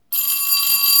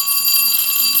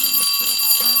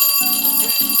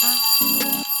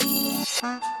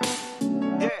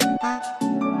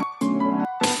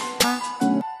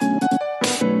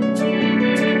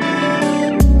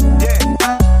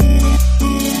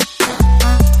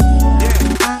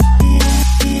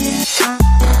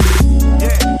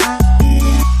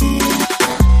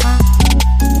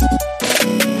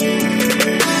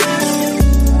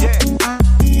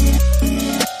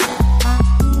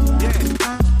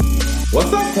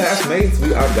What's up, classmates?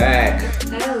 We are back.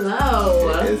 Hello.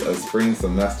 It is a spring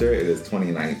semester. It is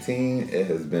 2019. It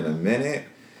has been a minute,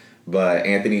 but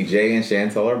Anthony J and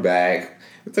Chantel are back.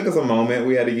 It took us a moment.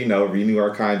 We had to, renew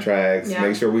our contracts,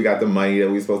 make sure we got the money that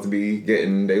we were supposed to be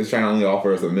getting. They was trying to only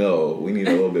offer us a meal. We need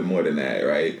a little bit more than that,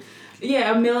 right?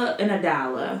 Yeah, $1 and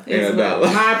 $1 is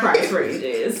what my price range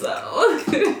is. So,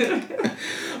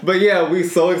 but yeah, we're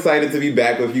so excited to be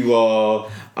back with you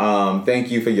all. Thank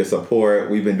you for your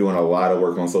support. We've been doing a lot of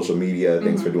work on social media.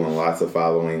 Thanks for doing lots of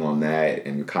following on that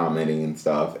and commenting and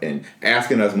stuff and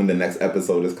asking us when the next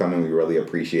episode is coming. We really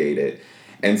appreciate it.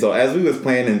 And so as we was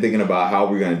planning and thinking about how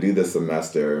we're going to do this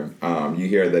semester, you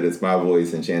hear that it's my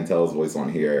voice and Chantel's voice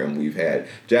on here. And we've had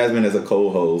Jasmine as a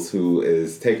co-host who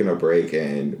is taking a break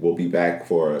and will be back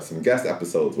for some guest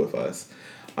episodes with us.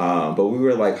 But we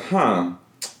were like,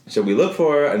 should we look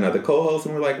for another co-host?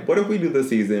 And we're like, what if we do this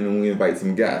season and we invite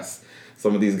some guests?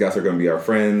 Some of these guests are going to be our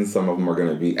friends. Some of them are going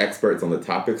to be experts on the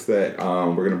topics that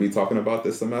we're going to be talking about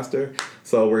this semester.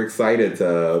 So we're excited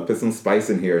to put some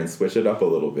spice in here and switch it up a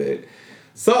little bit.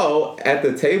 So, at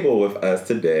the table with us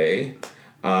today,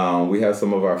 we have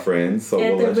some of our friends. So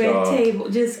at we'll the red table,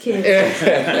 just kidding.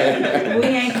 We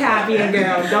ain't copying,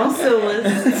 girl. Don't sue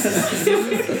us.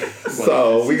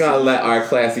 So, we're going to let our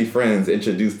classy friends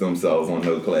introduce themselves on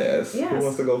No Class. Yes. Who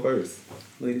wants to go first?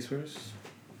 Ladies first.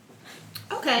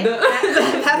 Okay.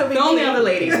 That'll be the only other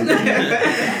ladies.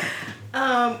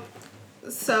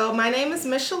 So my name is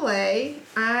Michelet.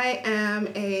 I am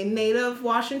a native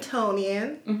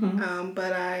Washingtonian,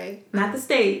 but not the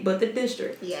state, but the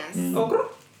district. Yes. Okay.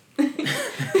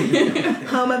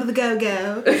 Home of the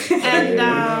go-go.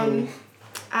 And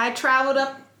I traveled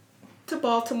up to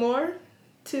Baltimore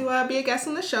to be a guest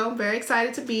on the show. I'm very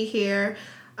excited to be here.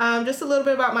 Just a little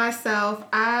bit about myself.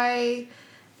 I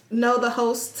know the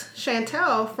host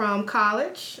Chantel from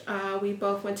college. We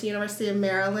both went to University of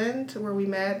Maryland where we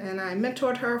met, and I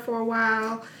mentored her for a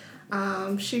while.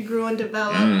 She grew and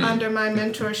developed under my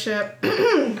mentorship.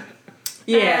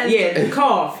 Yeah,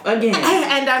 cough again.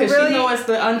 And I'm really, really, you know it's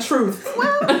the untruth.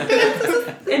 Well,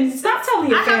 and stop telling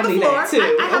your family that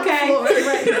too.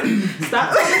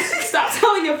 Stop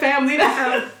telling your family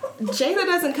that. Jada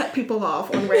doesn't cut people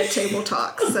off on Red Table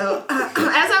Talk. So,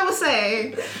 as I was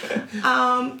saying,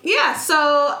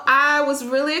 so I was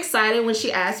really excited when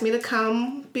she asked me to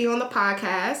come be on the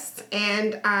podcast.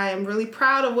 And I'm really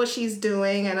proud of what she's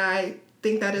doing. And I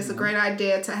think that is a great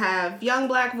idea to have young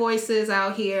Black voices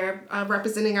out here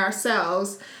representing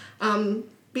ourselves.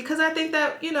 Because I think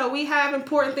that, we have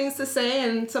important things to say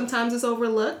and sometimes it's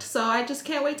overlooked. So I just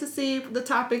can't wait to see the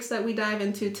topics that we dive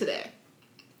into today.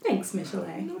 Thanks,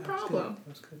 Michelet. No problem.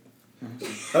 That's good.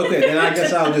 Okay, then I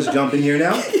guess I'll just jump in here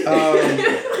now.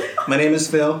 My name is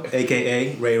Phil,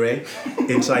 a.k.a. Ray Ray.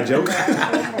 Inside joke.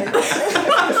 Yes,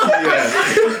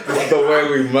 this is the way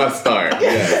we must start.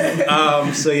 Yes.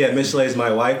 Michelet is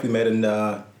my wife. We met in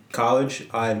college.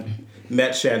 I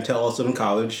met Chantel also in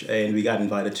college, and we got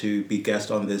invited to be guests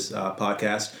on this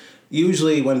podcast.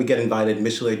 Usually when we get invited,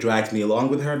 Michelet drags me along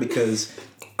with her because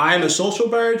I am a social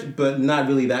bird, but not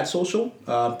really that social.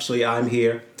 I'm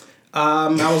here.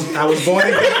 I was born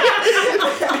in...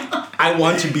 I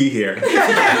want to be here. You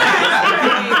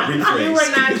were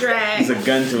not dragged. There's a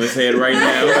gun to his head right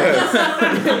now.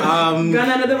 Gun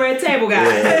under the red table,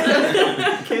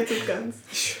 guys. Kids with guns.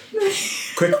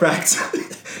 Quick facts.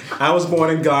 I was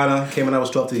born in Ghana, came when I was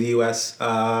 12 to the U.S.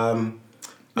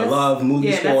 I love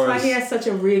movie scores. That's why he has such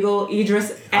a regal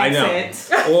Idris accent.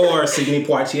 I know. Or Sidney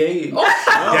Poitier,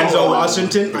 Denzel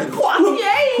Washington.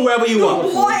 Poitier. Whoever you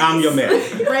want. What? I'm your man.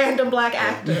 Random Black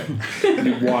actor.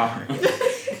 Wow.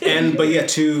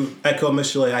 To echo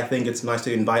Michelet, I think it's nice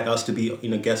to invite us to be,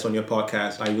 guests on your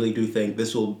podcast. I really do think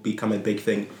this will become a big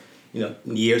thing,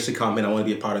 years to come, and I want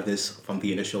to be a part of this from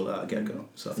the initial get-go.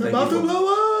 So thank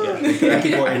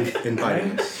you for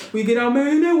inviting us. We get our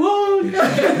million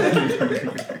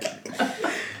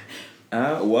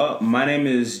at Well, my name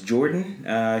is Jordan.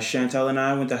 Chantel and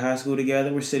I went to high school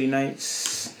together. We're City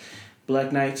Knights,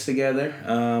 Black Knights together.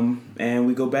 And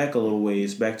we go back a little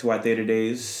ways, back to our theater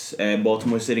days at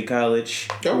Baltimore City College.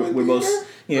 We're both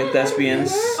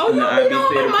thespians in the IB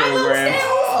theater program.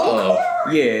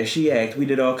 Yeah, she acted. We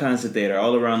did all kinds of theater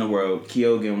all around the world.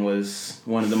 Kyogen was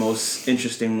one of the most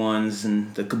interesting ones,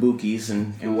 and the kabukis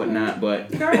and whatnot. But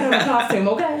Girl had a costume,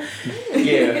 okay?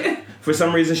 Yeah. For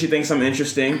some reason, she thinks I'm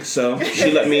interesting, so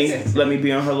she let me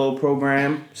be on her little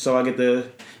program, so I get to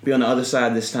be on the other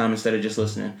side this time instead of just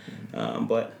listening.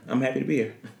 But I'm happy to be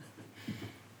here.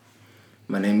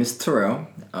 My name is Terrell,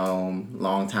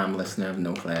 long-time listener of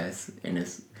No Class, and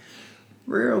it's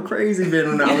real crazy being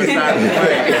on the other side of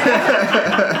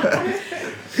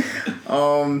the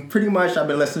Pretty much, I've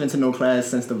been listening to No Class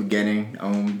since the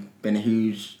beginning. Been a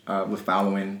huge with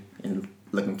following and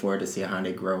looking forward to see how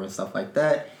they grow and stuff like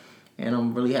that. And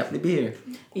I'm really happy to be here.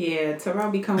 Yeah,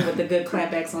 Terrell be coming with the good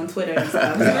clapbacks on Twitter and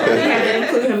stuff. So we have to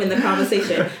include him in the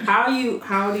conversation. How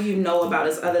do you know about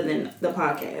us other than the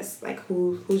podcast? Like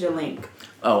who's your link?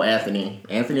 Oh, Anthony.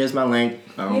 Anthony is my link.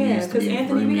 Yeah, because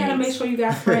Anthony, we gotta make sure you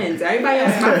got friends. Everybody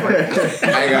else is my friend.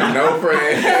 I ain't got no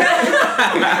friends.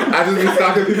 I just be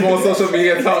stalking people on social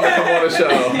media and telling them to come on the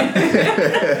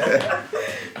show.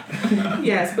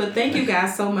 Yes, but thank you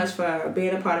guys so much for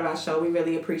being a part of our show. We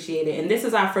really appreciate it. And this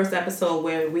is our first episode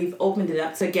where we've opened it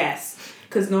up to guests.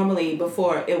 Because normally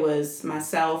before it was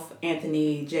myself,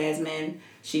 Anthony, Jasmine.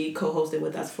 She co-hosted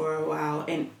with us for a while.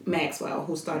 And Maxwell,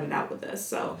 who started out with us.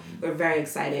 So we're very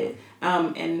excited.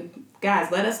 And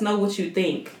guys, let us know what you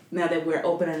think now that we're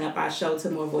opening up our show to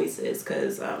more voices.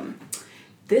 Because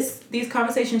these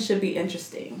conversations should be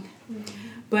interesting.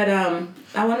 But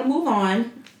I want to move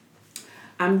on.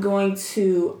 I'm going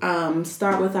to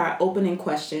start with our opening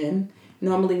question.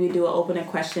 Normally we do an opening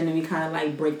question and we kind of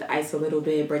like break the ice a little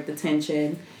bit, break the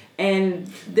tension. And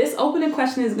this opening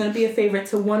question is going to be a favorite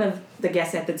to one of the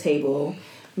guests at the table,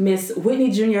 Miss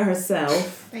Whitney Jr.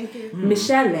 herself. Thank you.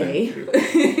 Michelle.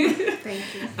 Thank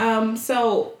you.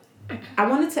 So I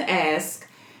wanted to ask,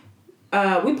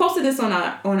 we posted this on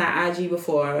our IG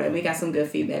before, and we got some good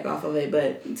feedback off of it.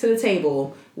 But to the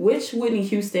table, which Whitney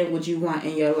Houston would you want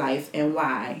in your life, and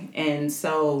why? And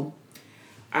so,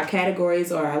 our categories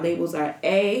or our labels are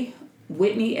A,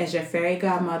 Whitney as your fairy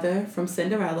godmother from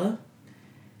Cinderella.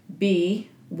 B,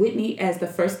 Whitney as the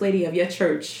first lady of your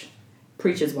church,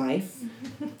 preacher's wife.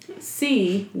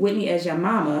 C, Whitney as your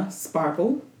mama,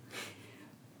 Sparkle.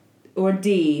 Or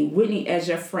D, Whitney as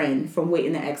your friend from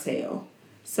Waiting to Exhale.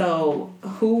 So,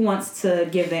 who wants to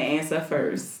give their answer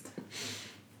first?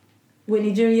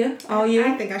 Whitney Jr., all you?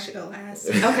 I think I should go last.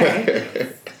 Okay.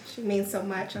 She means so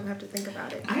much. I'll have to think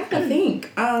about it. I have to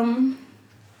think.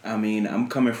 I mean, I'm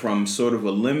coming from sort of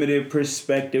a limited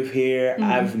perspective here. Mm-hmm.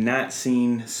 I've not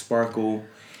seen Sparkle.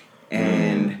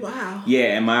 And wow.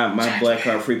 Yeah, and my black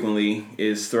card frequently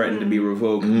is threatened to be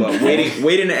revoked. But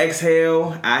waiting to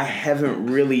exhale, I haven't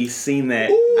really seen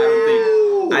that. Ooh. I don't think.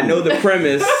 I know the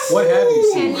premise. What have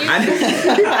you seen?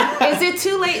 Is it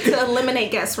too late to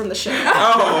eliminate guests from the show?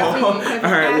 Oh,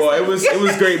 all right. Well, it was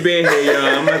great being here, y'all.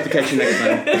 I'm gonna have to catch you next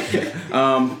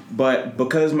time. But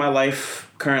because my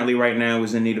life currently right now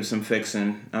is in need of some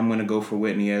fixing, I'm gonna go for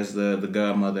Whitney as the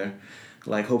godmother.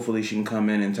 Like, hopefully she can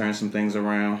come in and turn some things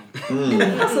around. And do it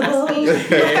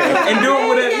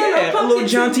with a little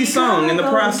jaunty song in the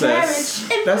process.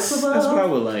 That's what I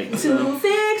would like. To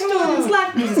fix Jordan's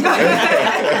life.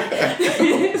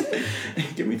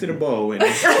 Get me to the ball, Whitney.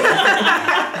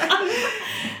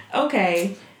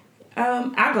 Okay.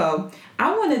 I'll go.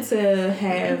 I wanted to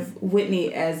have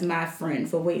Whitney as my friend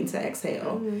for Waiting to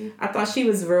Exhale. I thought she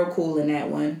was real cool in that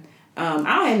one. I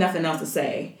don't have nothing else to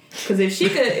say. Because if she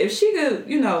could,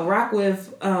 rock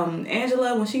with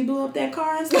Angela when she blew up that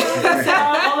car and stuff, set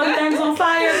all the things on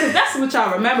fire, because that's what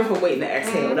y'all remember for Waiting to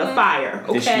Exhale, the fire.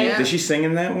 Okay. Did she sing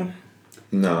in that one?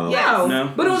 No.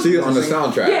 No. But it was, she on the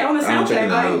soundtrack. Yeah, on the soundtrack. In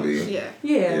the movie.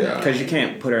 Yeah. Because you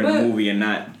can't put her in the movie and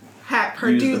not have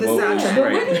her do the soundtrack.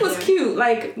 But Whitney was cute.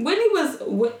 Like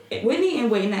Whitney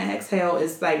and Waiting to Exhale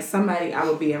is like somebody I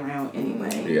would be around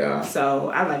anyway. Yeah. So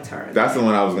I liked her. That's the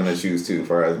one I was gonna choose too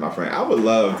for her as my friend. I would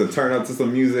love to turn up to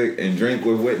some music and drink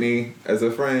with Whitney as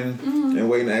a friend and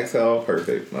Waiting to Exhale.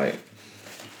 Perfect. Like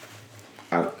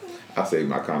I'll save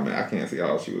my comment. I can't see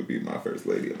how she would be my first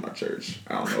lady of my church.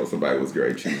 I don't know if somebody was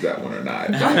great, choose that one or not.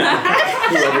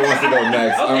 Whoever wants to go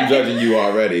next, okay. I'm judging you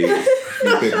already.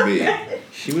 You pick me.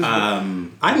 She was.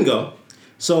 I can go.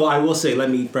 So I will say, let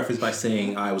me preface by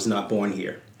saying I was not born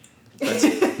here. That's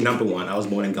number one. I was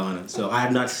born in Ghana, so I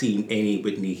have not seen any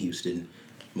Whitney Houston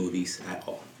movies at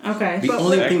all. Okay. The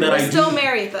only thing that we're still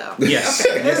married though. Yes,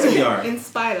 yes we are. In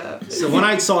spite of. So when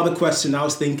I saw the question, I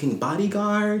was thinking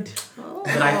Bodyguard.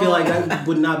 But I feel like that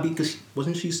would not be because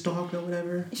wasn't she stalked or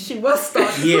whatever? She was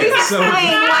stalked. Yeah, Please so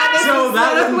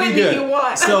that wouldn't be good. You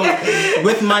want. So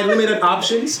with my limited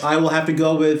options, I will have to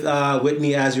go with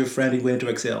Whitney as your friend in Waiting to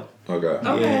Exhale. Okay.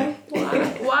 Okay.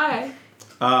 Yeah. Why?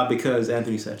 Because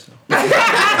Anthony said so. I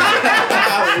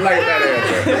like that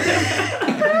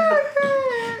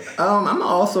answer. I'm gonna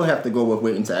also have to go with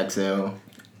Waiting to Exhale.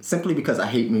 Simply because I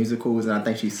hate musicals and I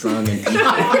think she sung in every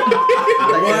last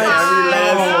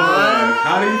one.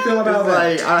 How do you feel about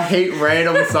that? Like I hate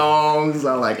random songs.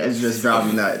 It just drives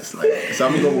me nuts. So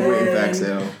I'm gonna go with Waiting to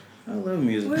Exhale. I love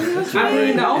musicals. I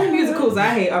mean, the only musicals I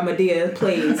hate are Medea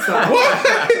plays. So.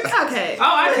 Okay.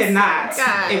 Oh, I cannot.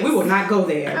 Guys. And we will not go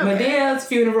there. Okay. Medea's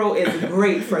funeral is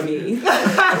great for me. You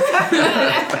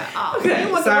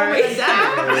want Sorry. the woman to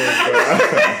die?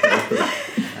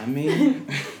 I mean,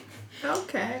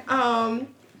 Okay.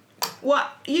 Well,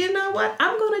 you know what?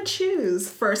 I'm going to choose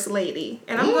First Lady.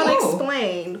 And I'm going to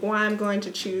explain why I'm going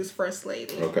to choose First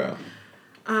Lady. Okay.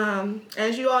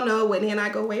 As you all know, Whitney and I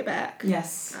go way back.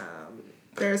 Yes.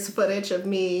 There's footage of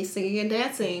me singing and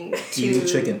dancing to Eating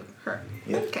chicken. her.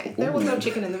 Yeah. Okay, there was no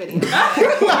chicken in the video. That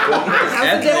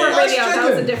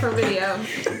was a different video.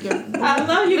 I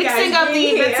love you guys. Mixing up the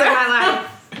being events of here. my life.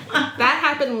 That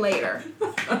happened later.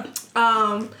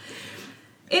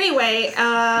 Anyway,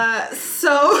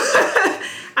 so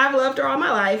I've loved her all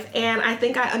my life, and I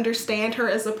think I understand her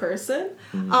as a person.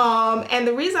 And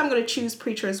the reason I'm going to choose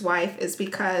Preacher's Wife is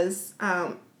because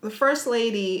the First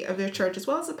Lady of your church, as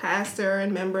well as the pastor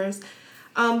and members,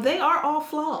 they are all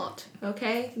flawed,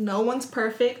 okay? No one's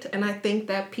perfect, and I think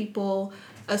that people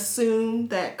assume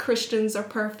that Christians are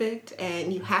perfect,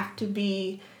 and you have to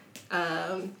be,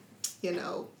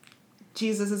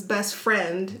 Jesus' best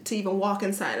friend to even walk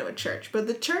inside of a church. But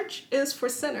the church is for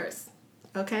sinners,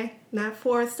 okay? Not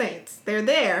for saints. They're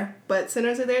there, but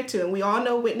sinners are there too. And we all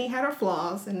know Whitney had her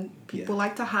flaws, and people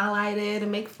like to highlight it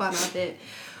and make fun of it.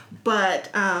 But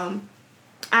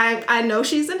I know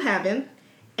she's in heaven,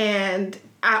 and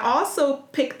I also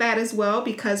picked that as well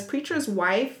because Preacher's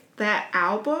Wife, that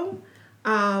album,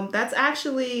 that's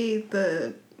actually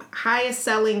the highest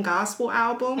selling gospel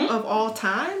album of all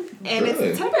time, and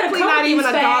it's technically not even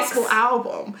a gospel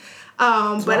album,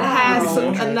 but it has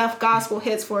enough gospel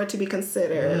hits for it to be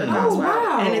considered a gospel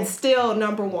album, and it's still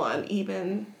number one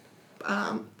even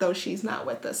though she's not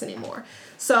with us anymore.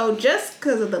 So just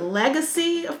because of the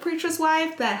legacy of Preacher's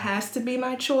Wife, that has to be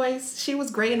my choice. She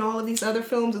was great in all of these other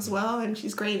films as well, and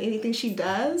she's great in anything she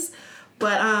does.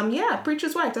 But yeah,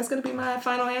 Preacher's Wife, that's going to be my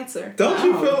final answer. Don't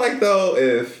you feel like, though,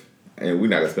 and we're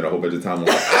not going to spend a whole bunch of time on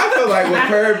it, I feel like with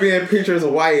her being Preacher's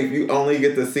Wife, you only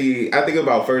get to see, I think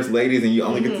about First Ladies, and you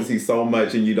only get to see so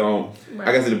much, and you don't,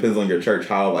 I guess it depends on your church,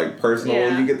 how, like,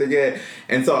 personal you get to get.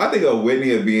 And so I think of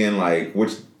Whitney of being, like,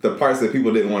 which the parts that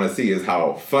people didn't want to see is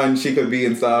how fun she could be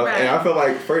and stuff. Right. And I feel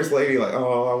like First Lady, like,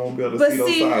 oh, I won't be able to see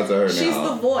those sides of her now. She's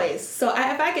the voice. So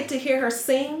if I get to hear her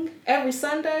sing every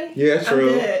Sunday, yeah,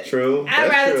 true, I'm good. True. I'd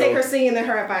rather take her singing than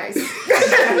her advice. No offense,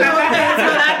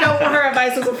 but I don't want her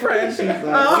advice as a friend.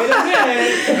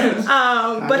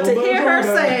 But to hear her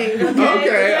sing,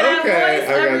 okay, I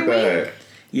got that.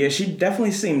 Yeah, she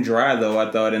definitely seemed dry though.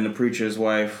 I thought in The Preacher's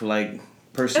Wife, like.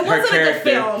 Her character, a good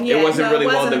film. Yeah, it wasn't really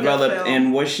well developed.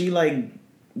 And was she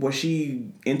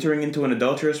entering into an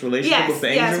adulterous relationship with the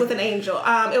angel? Yes, with an angel.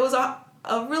 It was a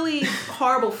really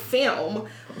horrible film,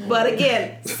 but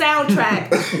again, soundtrack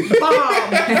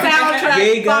bomb,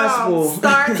 gay gospel,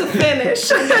 start to finish.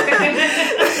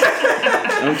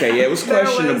 Okay, yeah, it was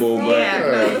questionable,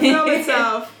 but the film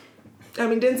itself. I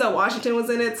mean, Denzel Washington was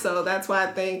in it, so that's why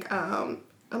I think a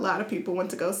lot of people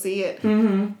went to go see it.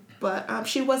 Mm-hmm. But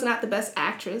she was not the best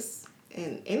actress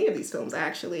in any of these films,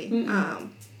 actually.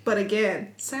 But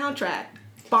again, soundtrack,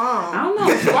 bomb. I don't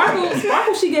know.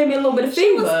 Sparkle, she gave me a little bit of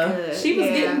fever. She was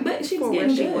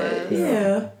getting good.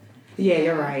 Yeah. Yeah,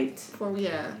 you're right.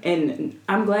 And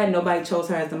I'm glad nobody chose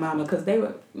her as the mama because they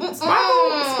were...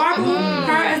 Sparkle,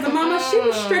 her as the mama, she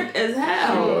was strict as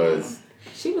hell.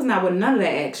 She was not with none of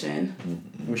that action.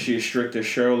 Was she as strict as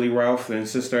Shirley Ralph in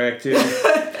Sister Act 2?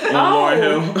 Lauryn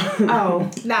Hill?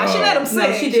 Nah, she let him sing.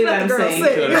 No, she did let him sing.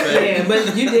 Yeah,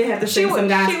 but you did have to sing some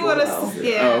gospel, though.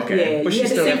 Yeah. Oh, okay. Yeah, but you she had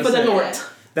to still sing for the Lord.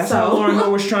 That's how Lauryn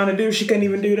Hill was trying to do. She couldn't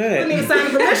even do that. You need to sign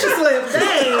the permission slip.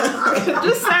 Dang.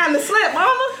 Just sign the slip,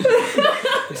 mama.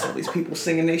 There's all these people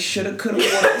singing they shoulda, coulda,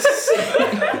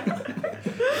 woulda.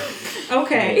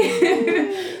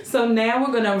 Okay. So now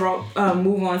we're going to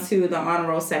move on to the honor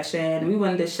roll section. We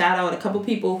wanted to shout out a couple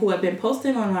people who have been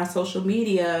posting on our social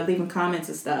media, leaving comments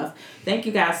and stuff. Thank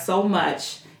you guys so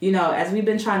much. You know, as we've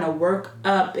been trying to work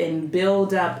up and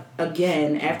build up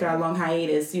again after our long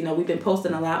hiatus, you know, we've been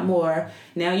posting a lot more.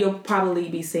 Now you'll probably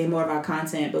be seeing more of our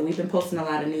content, but we've been posting a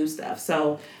lot of new stuff.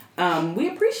 So we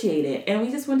appreciate it. And we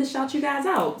just wanted to shout you guys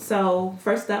out. So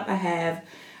first up, I have...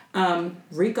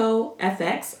 Rico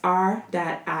FX R.I.C.O_FX.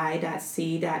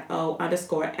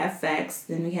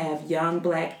 Then we have Young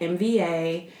Black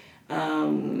MVA.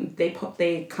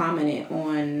 They commented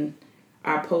on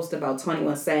our post about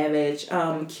 21 Savage.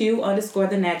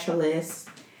 Q_the Naturalist.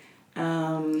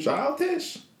 Shout out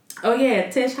Tish. Oh yeah,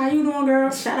 Tish, how you doing,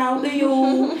 girl? Shout out to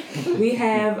you. We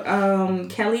have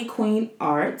Kelly Queen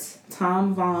Art,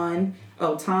 Tom Vaughn.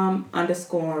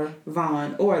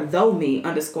 Tom_Vaughn or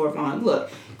 _Vaughn.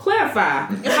 Look, clarify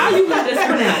how you want this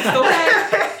pronounced,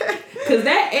 okay? Because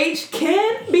that H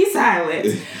can be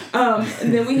silent.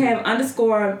 And then we have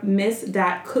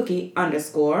 _Miss.Cookie_.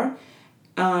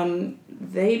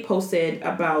 They posted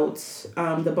about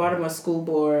the Baltimore School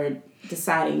Board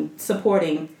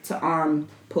supporting to arm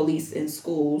police in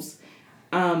schools.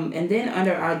 And then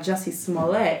under our Jussie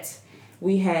Smollett,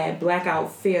 we had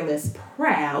Blackout Fearless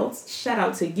Proud. Shout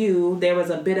out to you. There was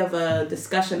a bit of a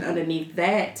discussion underneath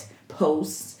that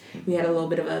post. We had a little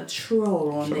bit of a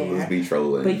troll on there. Be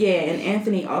trolling. But yeah, and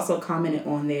Anthony also commented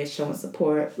on there showing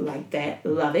support like that.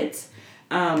 Love it.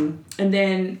 And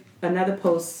then another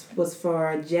post was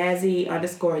for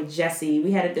Jazzy_Jessie.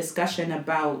 We had a discussion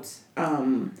about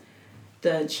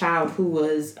the child who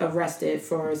was arrested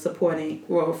for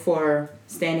for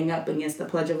standing up against the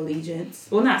Pledge of Allegiance.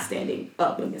 Well, not standing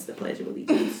up against the Pledge of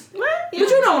Allegiance. What? But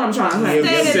you know what I'm trying to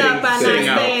say. Standing up by not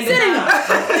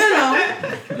standing up.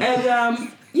 And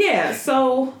yeah,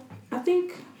 so I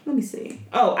think, let me see.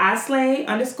 Oh,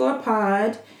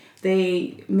 islay_pod.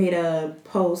 They made a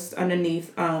post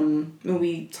underneath when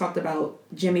we talked about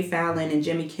Jimmy Fallon and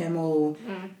Jimmy Kimmel,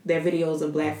 their videos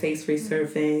of blackface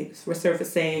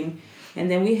resurfacing. And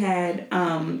then we had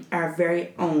our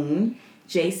very own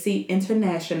JC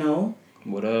International.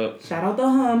 What up? Shout out to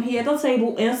him. He at the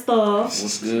table and stuff.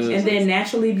 What's good? And then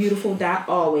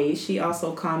naturallybeautiful.always. She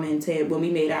also commented when we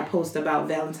made our post about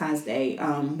Valentine's Day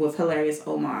with Hilarious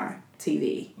Omar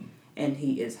TV. And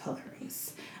he is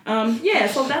hilarious. Yeah,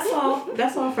 so that's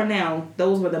all for now.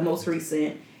 Those were the most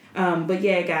recent. But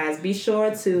yeah, guys, be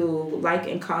sure to like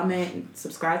and comment and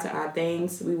subscribe to our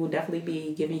things. We will definitely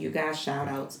be giving you guys shout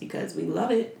outs because we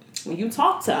love it when you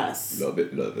talk to us. Love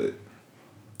it.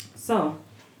 So,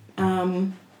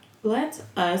 let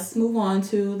us move on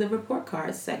to the report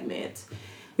card segment.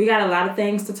 We got a lot of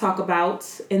things to talk about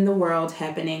in the world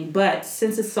happening, but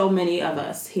since it's so many of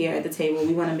us here at the table,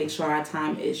 we want to make sure our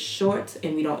time is short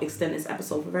and we don't extend this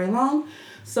episode for very long.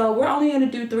 So we're only going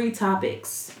to do 3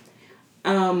 topics.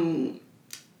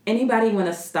 Anybody want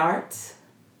to start?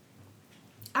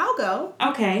 I'll go.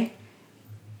 Okay.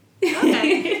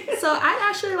 Okay. So I'd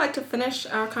actually like to finish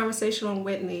our conversation on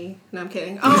Whitney. No, I'm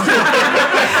kidding.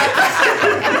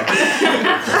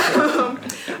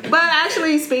 But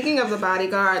actually, speaking of The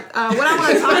Bodyguard, what I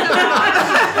want to talk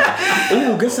about...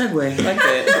 Ooh, good segue. I like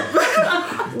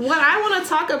that. What I want to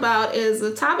talk about is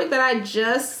a topic that I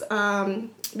just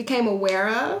became aware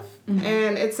of,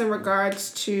 and it's in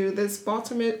regards to this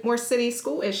Baltimore City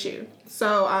school issue.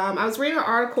 So I was reading an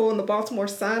article in the Baltimore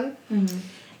Sun,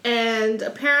 and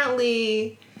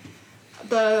apparently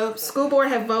the school board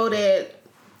had voted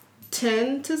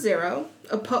 10-0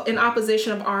 in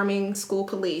opposition of arming school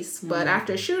police. But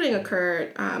after a shooting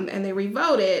occurred and they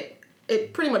revoted,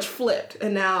 it pretty much flipped.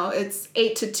 And now it's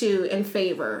 8-2 in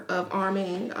favor of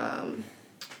arming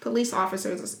police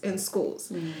officers in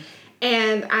schools.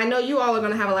 And I know you all are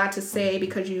going to have a lot to say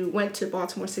because you went to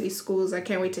Baltimore City schools. I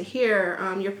can't wait to hear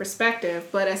your perspective.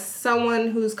 But as someone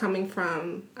who's coming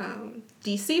from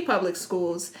D.C. public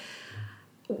schools,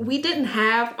 we didn't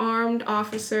have armed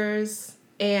officers.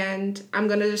 And I'm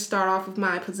going to just start off with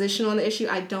my position on the issue.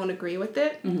 I don't agree with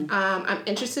it. I'm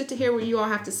interested to hear what you all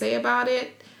have to say about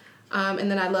it.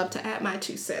 And then I'd love to add my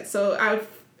 2 cents. So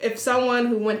if someone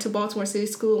who went to Baltimore City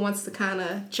School wants to kind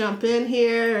of jump in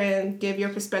here and give your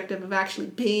perspective of actually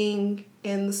being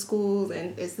in the schools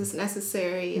and is this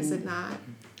necessary, is it not?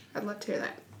 I'd love to hear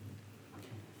that.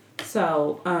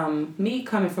 So, me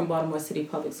coming from Baltimore City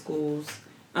Public Schools,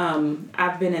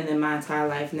 I've been in them my entire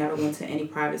life, never went to any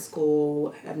private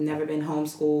school, I've never been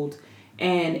homeschooled.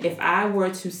 And if I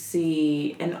were to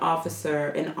see an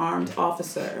armed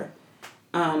officer,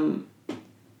 going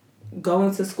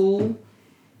to school,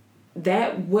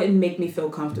 that wouldn't make me feel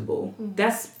comfortable.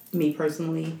 That's me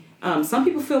personally. Some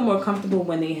people feel more comfortable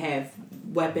when they have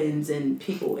weapons and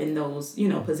people in those,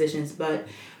 positions. But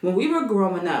when we were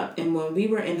growing up and when we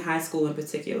were in high school in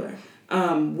particular,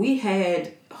 we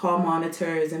had hall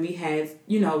monitors and we had,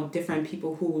 different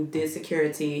people who did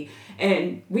security,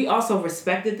 and we also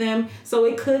respected them. So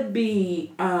it could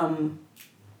be an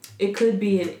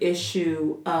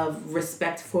issue of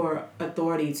respect for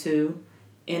authority too,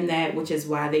 in that, which is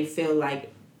why they feel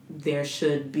like there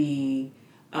should be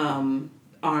armed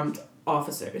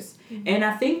officers. And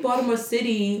I think Baltimore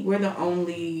City, we're the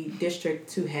only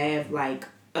district to have like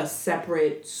a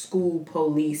separate school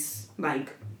police,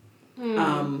 like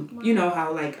you know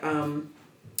how like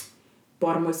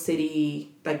Baltimore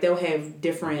City, like they'll have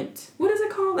different, what is it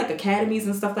called, like academies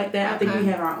and stuff like that. I think we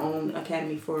have our own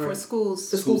academy for schools,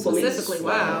 the school police specifically.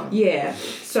 Wow. Yeah.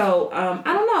 So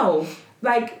I don't know.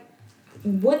 like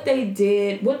what they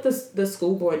did, what the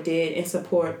school board did in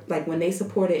support, like when they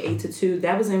supported 8 to 2,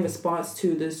 that was in response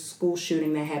to the school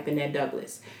shooting that happened at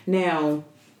Douglas. Now,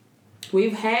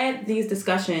 we've had these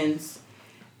discussions,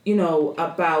 you know,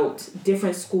 about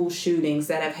different school shootings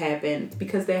that have happened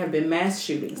because there have been mass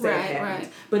shootings that have happened.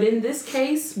 Right. But in this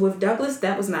case with Douglas,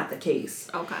 that was not the case.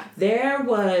 Okay. There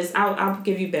was, I'll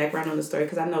give you background on the story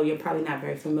because I know you're probably not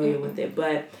very familiar with it,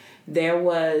 but there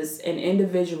was an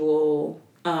individual,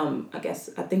 I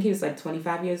think he was like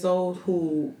 25 years old,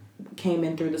 who came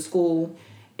in through the school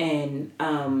and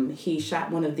he shot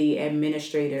one of the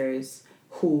administrators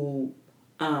who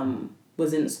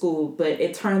was in the school, but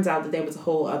it turns out that there was a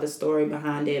whole other story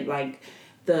behind it. Like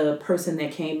the person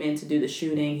that came in to do the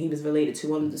shooting, he was related to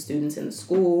one of the students in the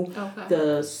school. Okay.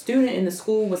 The student in the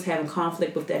school was having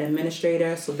conflict with that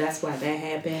administrator, so that's why that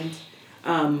happened.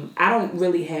 I don't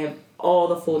really have all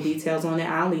the full details on it.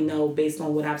 I only know based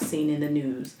on what I've seen in the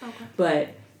news. Okay.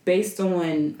 But based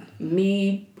on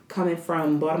me coming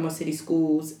from Baltimore City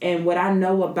schools and what I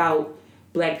know about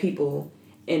Black people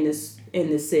in this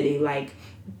city, like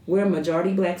we're a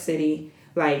majority Black city,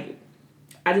 like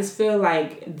I just feel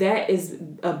like that is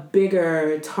a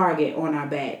bigger target on our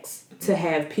backs to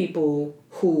have people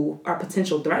who are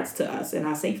potential threats to us and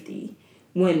our safety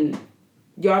when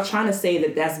y'all trying to say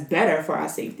that that's better for our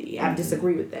safety. I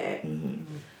disagree with that. Mm-hmm.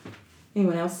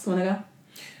 Anyone else want to go?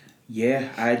 Yeah,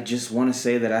 I just want to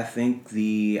say that I think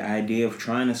the idea of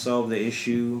trying to solve the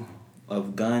issue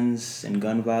of guns and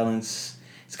gun violence,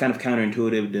 it's kind of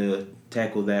counterintuitive to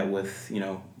tackle that with, you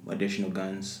know, additional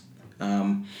guns.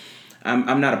 I'm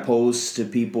not opposed to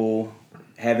people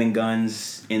having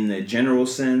guns in the general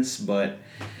sense, but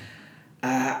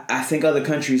I think other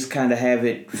countries kind of have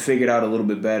it figured out a little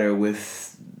bit better with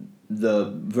the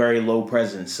very low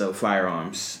presence of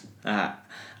firearms.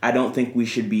 I don't think we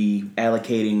should be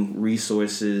allocating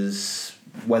resources,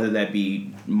 whether that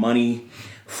be money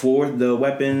for the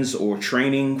weapons or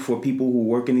training for people who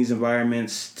work in these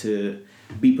environments to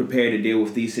be prepared to deal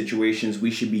with these situations.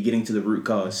 We should be getting to the root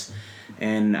cause.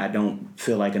 And I don't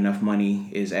feel like enough money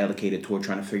is allocated toward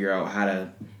trying to figure out how to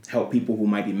help people who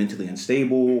might be mentally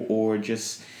unstable or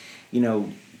just, you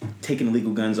know, taking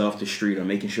illegal guns off the street or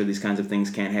making sure these kinds of things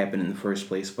can't happen in the first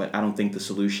place. But I don't think the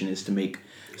solution is to make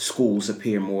schools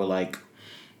appear more like,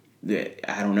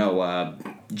 I don't know,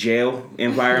 jail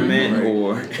environment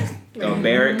or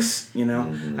barracks, you know.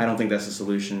 Mm-hmm. I don't think that's the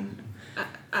solution.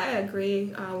 I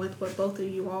agree with what both of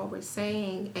you all were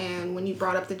saying, and when you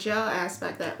brought up the jail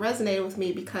aspect, that resonated with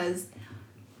me because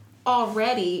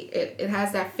already it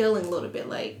has that feeling a little bit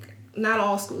like, not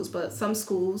all schools, but some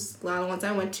schools, a lot of the ones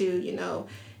I went to, you know,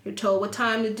 you're told what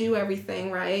time to do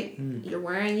everything, right? You're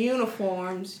wearing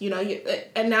uniforms, you know,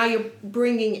 and now you're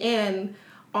bringing in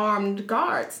armed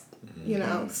guards, you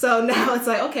know. So now it's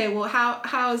like, okay, well,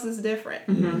 how is this different?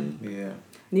 Mm-hmm. Yeah.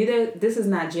 This is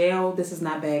not jail, this is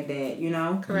not Baghdad, you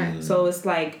know? Correct. Mm-hmm. So it's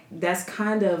like, that's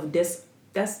kind of,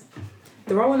 that's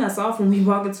throwing us off when we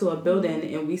walk into a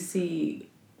building and we see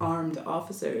armed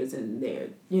officers and they're,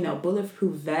 you know,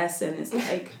 bulletproof vests, and it's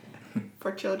like...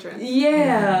 For children.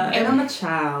 Yeah, and I'm a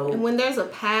child. And when there's a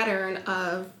pattern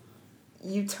of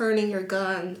you turning your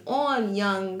gun on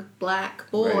young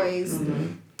Black boys... Right.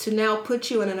 Mm-hmm. To now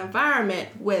put you in an environment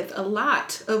with a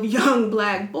lot of young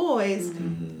Black boys...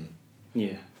 Mm-hmm.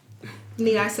 Yeah.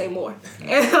 Need I say more?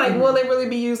 And like, will they really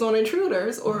be used on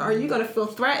intruders, or are you going to feel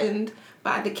threatened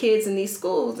by the kids in these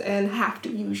schools and have to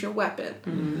use your weapon?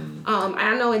 Mm-hmm.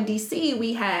 I know in DC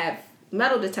we have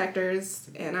metal detectors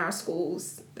in our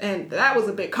schools, and that was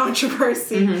a big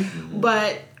controversy. Mm-hmm.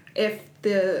 But if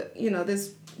this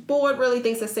board really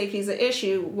thinks that safety is an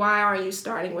issue, why are you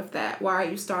starting with that? Why are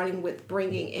you starting with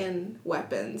bringing in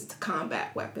weapons to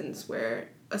combat weapons where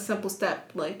a simple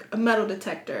step like a metal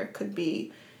detector could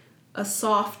be a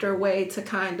softer way to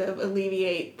kind of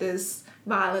alleviate this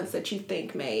violence that you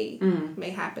think may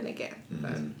happen again?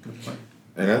 Mm-hmm.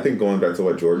 And I think going back to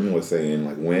what Jordan was saying,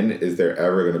 like, when is there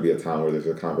ever going to be a time where there's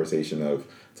a conversation of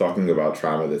talking about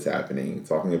trauma that's happening,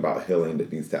 talking about healing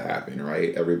that needs to happen,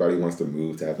 right? Everybody wants to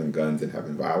move to having guns and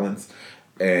having violence.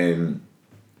 And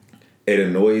it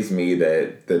annoys me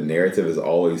that the narrative is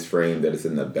always framed that it's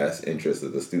in the best interest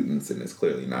of the students, and it's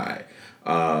clearly not.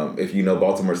 If you know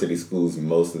Baltimore City schools,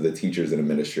 most of the teachers and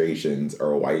administrations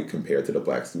are white compared to the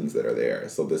Black students that are there.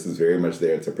 So this is very much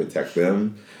there to protect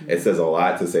them. It says a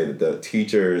lot to say that the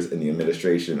teachers and the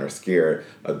administration are scared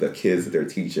of the kids that they're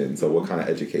teaching. So what kind of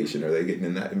education are they getting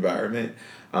in that environment?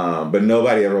 But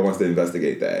nobody ever wants to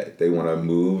investigate that. They want to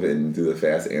move and do the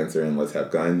fast answer and let's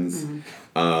have guns.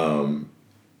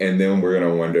 And then we're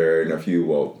going to wonder in a few,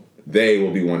 well, they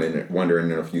will be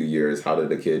wondering in a few years, how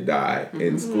did a kid die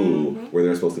in school where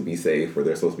they're supposed to be safe, where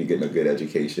they're supposed to be getting a good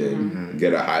education,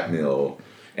 get a hot meal,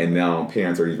 and now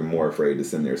parents are even more afraid to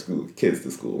send their kids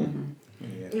to school.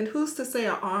 And who's to say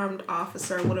an armed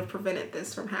officer would have prevented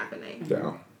this from happening?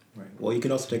 Yeah. Right. Well, you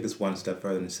can also take this one step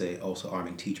further and say also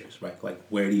arming teachers, right? Like,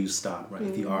 where do you stop, right?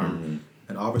 If you arm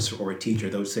an officer or a teacher,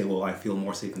 they would say, well, I feel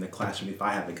more safe in the classroom if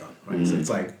I have a gun, right? So it's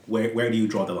like, where do you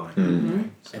draw the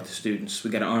line? So. At the students.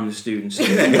 We got to arm the students.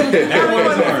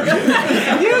 Everyone's armed.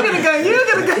 You get a gun. You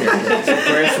get a gun.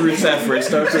 Grassroots effort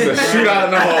starts with Just a shootout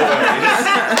in the hallway.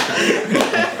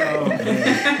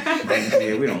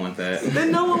 Yeah, we don't want that.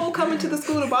 Then no one will come into the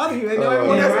school to bother you. They know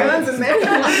everyone has guns in there.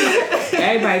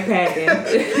 Everybody packing.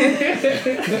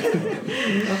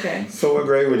 Okay. So what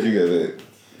grade would you give it?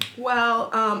 Well,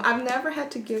 I've never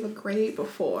had to give a grade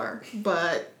before,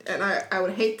 and I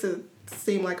would hate to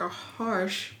seem like a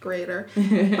harsh grader, but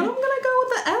I'm gonna go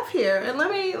with the F here. And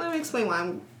let me explain why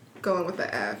I'm going with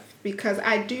the F, because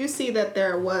I do see that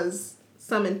there was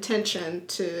some intention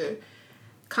to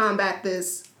combat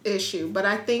this issue, but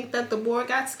I think that the board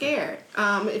got scared.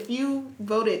 If you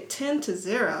voted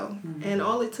 10-0 and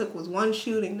all it took was one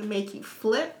shooting to make you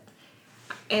flip,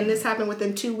 and this happened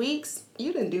within 2 weeks,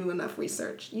 you didn't do enough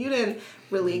research. You didn't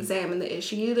really examine the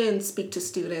issue. You didn't speak to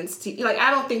students.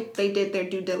 I don't think they did their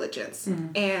due diligence.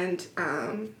 And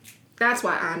that's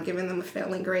why I'm giving them a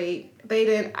failing grade. They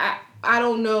didn't, I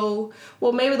don't know.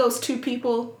 Well, maybe those 2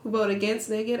 people who vote against,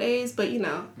 they get A's, but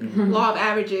law of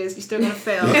averages, you're still going to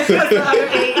fail. Because the other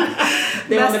 8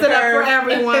 messed it up for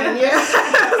everyone. Yeah.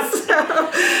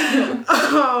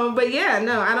 But yeah,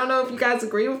 no, I don't know if you guys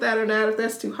agree with that or not, if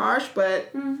that's too harsh,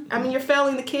 but I mean, you're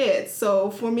failing the kids.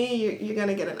 So for me, you're going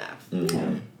to get an F.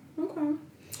 Okay.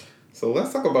 So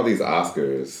let's talk about these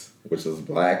Oscars, which is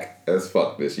black as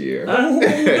fuck this year.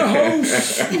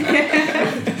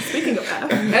 Speaking of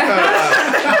F.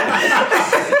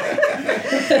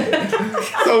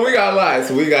 So we got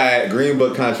lots. We got Green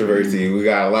Book controversy. We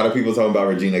got a lot of people talking about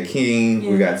Regina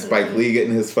King. We got Spike Lee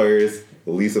getting his first.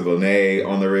 Lisa Bonet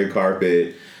on the red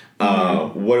carpet.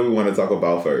 What do we want to talk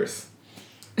about first?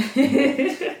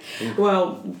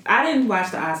 Well, I didn't watch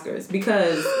the Oscars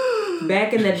because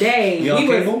back in the day, You on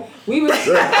cable? we was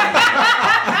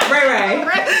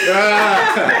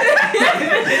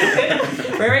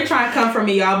Ray Ray trying to come for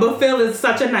me, y'all, but Phil is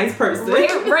such a nice person. Ray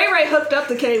hooked up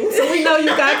the cable, so we know you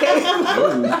got cable.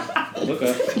 Look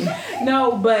up.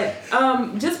 No, but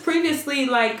just previously,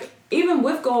 like, even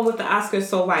with going with the Oscars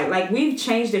so white, like, we've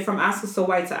changed it from Oscars so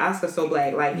white to Oscars so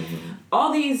black. Like,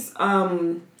 all these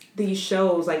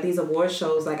shows, like, these award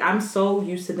shows, like, I'm so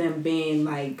used to them being,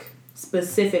 like,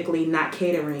 specifically not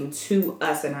catering to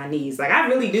us and our needs. Like, I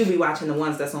really do be watching the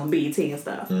ones that's on BET and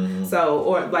stuff. So,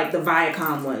 or, like, the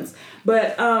Viacom ones.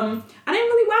 But I didn't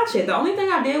really watch it. The only thing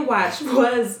I did watch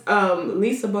was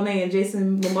Lisa Bonet and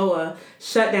Jason Momoa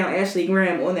shut down Ashley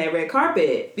Graham on that red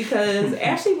carpet because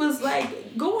Ashley was,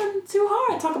 like, going too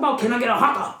hard. Talk about, can I get a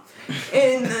hawker?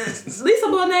 And Lisa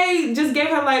Bonet just gave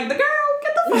her, like, the girl,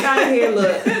 get the fuck out of here,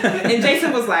 look. And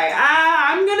Jason was like,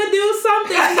 I'm gonna do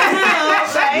something now.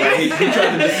 He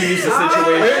tried to diffuse the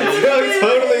situation. It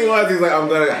totally was. He's like, I'm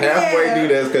going to halfway do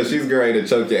this because she's going to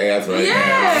choke your ass right now.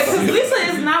 Yeah, because Lisa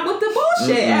is not with the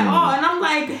bullshit at all. And I'm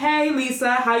like, hey,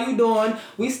 Lisa, how you doing?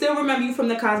 We still remember you from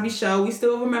The Cosby Show. We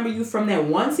still remember you from that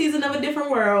one season of A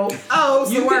Different World. Oh,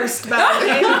 it's the worst.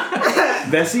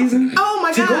 That season? Oh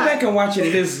my To God. go back and watch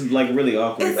it is, like, really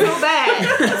awkward. It's so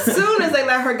bad. As soon as they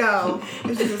let her go,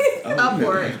 it's just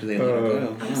upward. They let her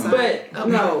go. I'm sorry. But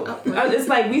no, it's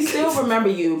like we still remember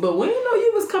you, but we didn't know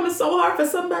you was coming so hard for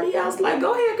somebody else. Like,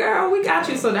 go ahead, girl, we got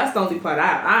you. So that's the only part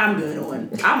I'm good on.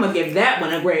 I'm gonna give that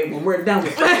one a grade when we're done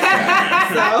with it.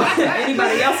 So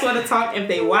anybody else want to talk if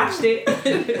they watched it?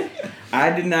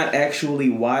 I did not actually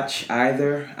watch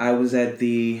either. I was at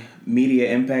the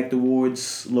Media Impact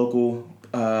Awards local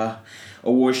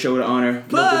award show to honor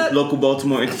local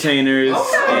Baltimore entertainers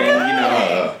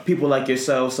and people like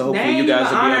yourself. So hopefully you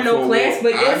guys will be up for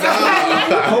class,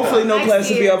 but hopefully no Next class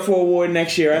will be year. up for award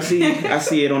next year. I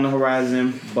see it on the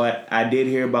horizon. But I did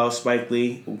hear about Spike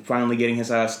Lee finally getting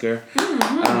his Oscar,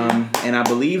 and I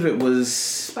believe it was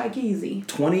Spike Easy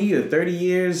 20 or 30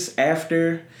 years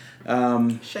after.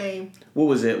 Shame. What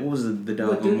was it? What was the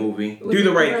doggone movie? was Do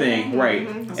the it Right Do the Thing, Right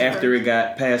right. That's After it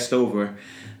got passed over.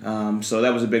 So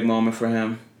that was a big moment for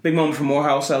him. Big moment for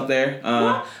Morehouse out there.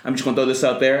 I'm just going to throw this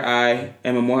out there. I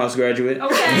am a Morehouse graduate.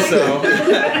 Okay. So,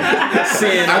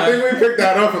 I think we picked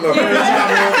that up in the first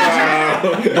time.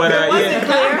 but Wasn't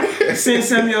clear. Seeing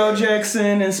Samuel L.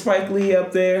 Jackson and Spike Lee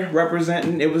up there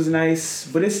representing, it was nice.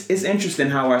 But it's interesting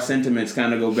how our sentiments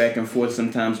kind of go back and forth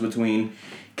sometimes between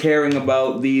caring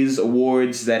about these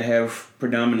awards that have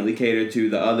predominantly catered to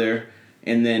the other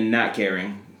and then not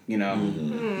caring,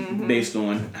 based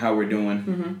on how we're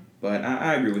doing. But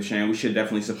I agree with Shan. We should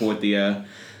definitely support the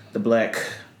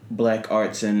black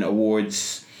arts and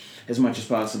awards as much as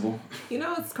possible. You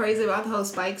know what's crazy about the whole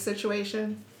Spike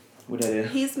situation? What that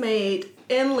is? He's made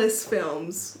endless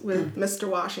films with Mr.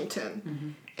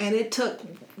 Washington. And it took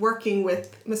working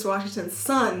with Mr. Washington's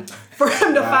son for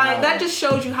him to find. That just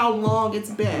shows you how long it's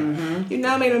been. You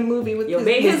now made a movie with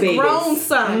his grown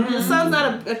son. His son's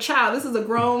not a child. This is a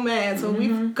grown man. So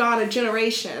we've gone a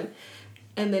generation.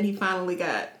 And then he finally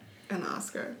got an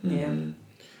Oscar. Yeah.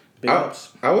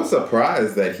 I was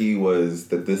surprised that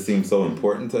this seemed so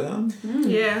important to him.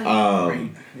 Yeah.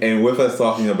 And with us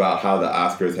talking about how the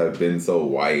Oscars have been so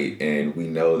white and we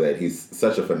know that he's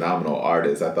such a phenomenal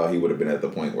artist, I thought he would have been at the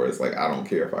point where it's like, I don't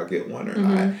care if I get one or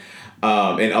not.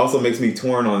 And also makes me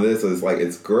torn on this is like,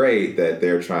 it's great that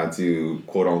they're trying to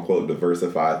quote unquote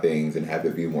diversify things and have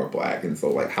it be more black. And so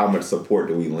like, how much support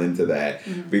do we lend to that?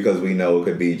 Because we know it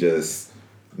could be just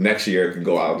next year it can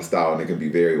go out of style and it can be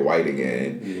very white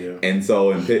again. Yeah. And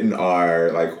so in pitting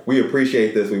our, like, we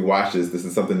appreciate this, we watch this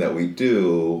is something that we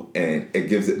do, and it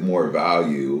gives it more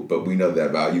value, but we know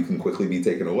that value can quickly be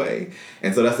taken away.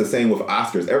 And so that's the same with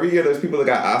Oscars. Every year there's people that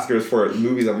got Oscars for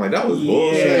movies, I'm like, that was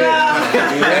bullshit.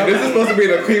 This is supposed to be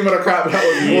the cream of the crop, that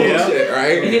was bullshit,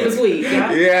 right? And it was weak,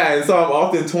 yeah, and so I'm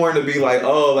often torn to be like,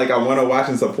 oh, like I want to watch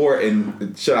and support,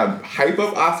 and should I hype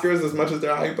up Oscars as much as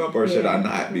they're hype up, or should I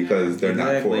not? Because they're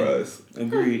not for us.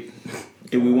 Agreed.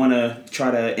 Do we want to try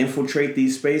to infiltrate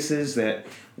these spaces that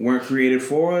weren't created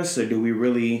for us, or do we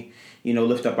really,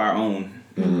 lift up our own?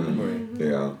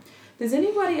 Yeah. Does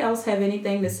anybody else have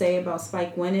anything to say about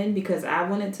Spike winning? Because I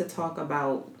wanted to talk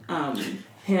about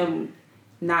him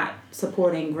not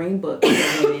supporting Green Book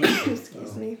winning.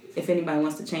 Excuse me. If anybody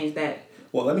wants to change that.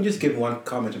 Well, let me just give one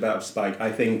comment about Spike.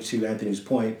 I think to Anthony's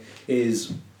point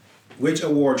is which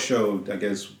award show, I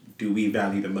guess, do we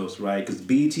value the most, right? Because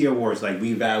BET Awards, like,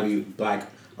 we value black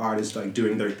artists, like,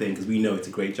 doing their thing because we know it's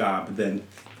a great job. But then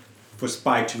for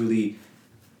Spike to really,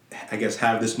 I guess,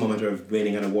 have this moment of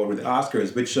winning an award with the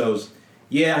Oscars, which shows,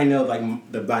 yeah, I know,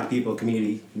 like, the black people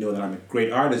community know that I'm a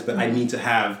great artist, but I need to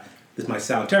have, this might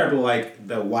sound terrible, like,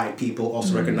 the white people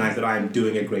also recognize that I'm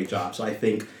doing a great job. So I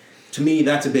think, to me,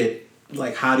 that's a bit,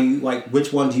 like, how do you, like,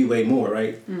 which one do you weigh more,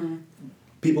 right?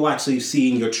 People actually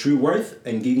seeing your true worth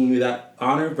and giving you that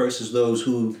honor versus those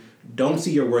who don't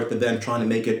see your worth but then trying to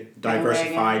make it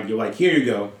diversified. You're like, here you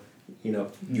go. You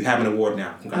have an award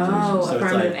now. Congratulations. So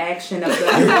affirmative action of the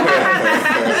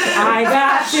I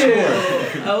got you.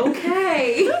 Sure.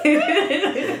 Okay.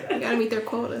 You gotta meet their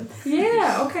quota.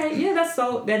 Yeah, okay. Yeah,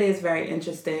 that is very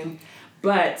interesting.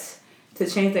 But to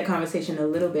change that conversation a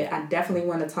little bit, I definitely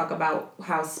want to talk about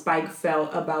how Spike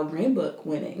felt about Green Book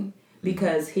winning.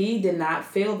 Because he did not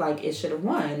feel like it should have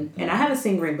won. And I haven't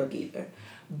seen Green Book either.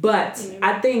 But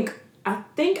I think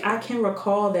I can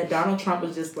recall that Donald Trump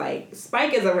was just like,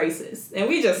 Spike is a racist. And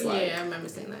we just like... Yeah, I remember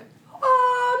saying that.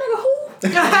 Oh, nigga,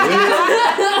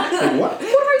 who? What?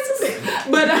 What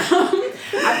racist? But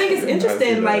I think it's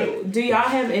interesting. Like, do y'all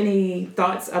have any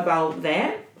thoughts about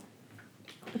that?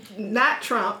 Not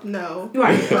Trump, no.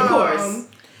 Right, of course.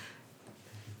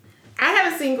 I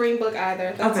haven't seen Green Book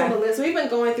either. That's on the list. We've been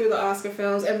going through the Oscar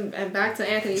films, and back to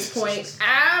Anthony's point,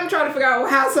 I'm trying to figure out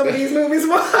how some of these movies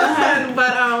won,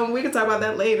 but we can talk about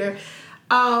that later.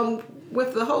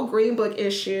 With the whole Green Book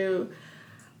issue,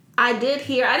 I didn't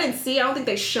think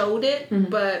they showed it,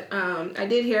 but I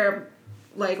did hear,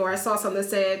 or I saw something that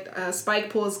said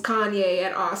Spike pulls Kanye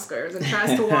at Oscars and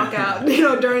tries to walk out,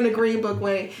 during the Green Book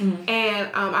winning, and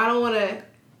I don't want to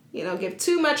give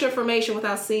too much information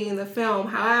without seeing the film.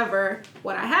 However,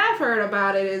 what I have heard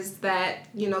about it is that,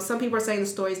 some people are saying the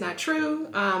story's not true.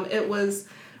 It was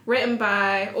written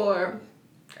by, or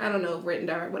I don't know, written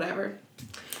by whatever.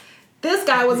 This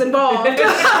guy was involved. The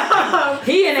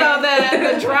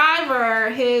driver,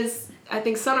 his, I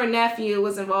think, son or nephew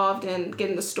was involved in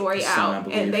getting the story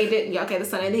out. And they didn't, the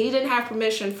son. And he didn't have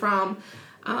permission from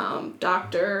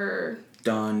Dr.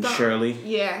 Don Shirley.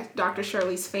 Yeah, Dr.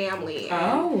 Shirley's family.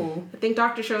 And I think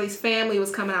Dr. Shirley's family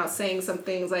was coming out saying some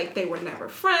things like they were never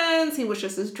friends. He was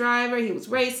just his driver. He was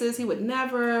racist. He would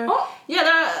never.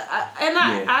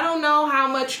 I don't know how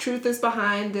much truth is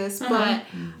behind this, but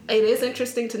it is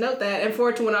interesting to note that. And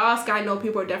for it to win an Oscar, I know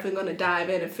people are definitely going to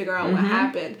dive in and figure out what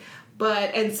happened.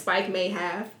 And Spike may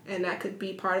have, and that could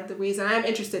be part of the reason. I'm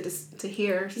interested to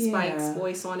hear Spike's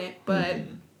voice on it, but.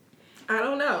 I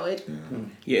don't know.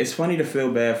 Yeah, it's funny to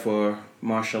feel bad for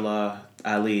Mahershala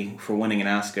Ali for winning an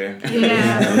Oscar.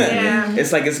 Yeah.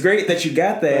 It's like, it's great that you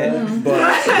got that,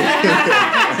 but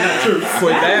for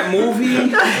that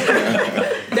movie,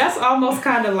 That's almost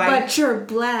kind of like. But you're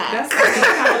black. That's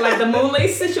kind of like the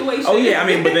Moonlight situation. oh yeah, I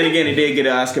mean, but then again, he did get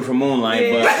an Oscar for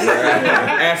Moonlight, but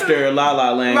after La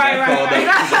La Land got called up to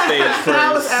the stage first.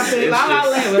 That was epic. it's La La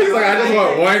just- Land was He's like, I just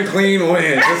want one clean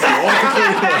win. Just one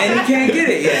clean win. and he can't get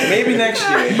it yet. Maybe next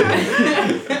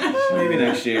year. Maybe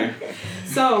next year.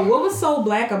 So, what was so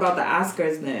black about the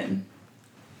Oscars then?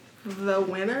 The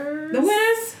winners. The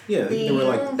winners? Yeah, they were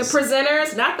like The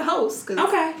presenters, not the hosts. 'Cause,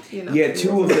 Okay. You know, Yeah,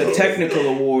 2 of the technical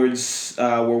awards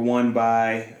were won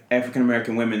by African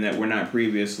American women that were not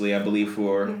previously, I believe,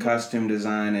 for costume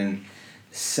design and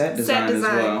set design, set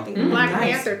design. as well. I think Black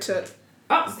nice. Panther took.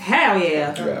 Oh, hell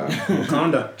yeah. Yeah.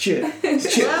 Wakanda. Chip.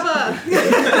 Whatever.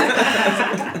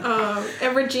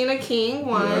 And Regina King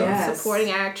won Yes.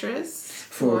 supporting actress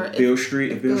For If Beale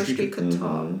Street. Bill Street Could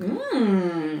Talk.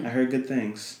 I heard good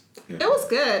things. It was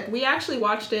good. We actually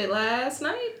watched it last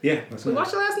night. Yeah, that's We nice.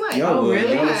 watched it last night. Y'all were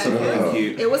really? y'all were so Yeah. fucking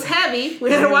cute. It was heavy.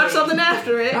 We had to watch something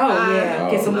after it. Oh,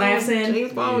 yeah. Get some Oh. laughs in.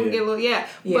 James Baldwin get a little, Yeah.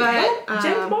 But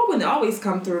James Baldwin always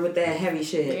come through with that heavy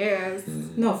shit. yes,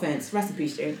 No offense. Rest in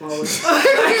peace, James Baldwin.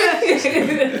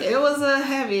 it was a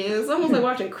heavy. It was almost like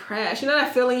watching Crash. You know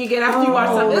that feeling you get after you watch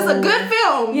something. It's a good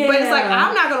film, but it's like Yeah.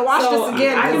 I'm not gonna watch So, this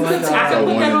again. I can Oh my put, God. I can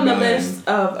put that on the One list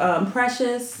of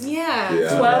Precious, yeah,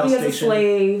 Yeah. 12 Years a Station.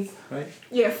 Slave, Right?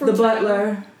 yeah. The Fruits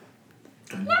Butler,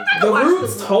 Basket. The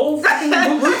Roots, whole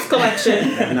fucking Roots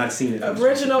collection. I've not seen it.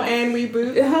 original and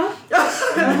reboot.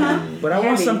 But I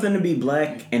want Heavy. something to be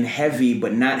black and heavy,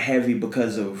 but not heavy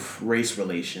because of race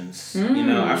relations. You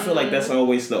know, I feel like that's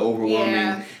always the overwhelming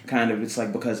Yeah. kind of, it's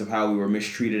like because of how we were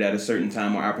mistreated at a certain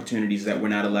time or opportunities that we're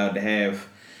not allowed to have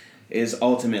is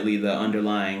ultimately the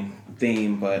underlying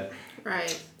theme, but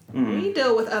Right. We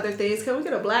deal with other things. Can we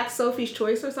get a black Sophie's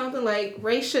Choice or something? Like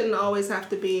race shouldn't always have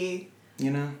to be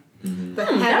you know. the That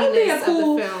would be a heaviness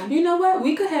cool. of the film. You know what?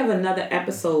 We could have another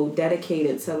episode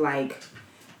dedicated to like,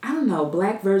 I don't know,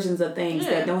 black versions of things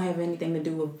Yeah. that don't have anything to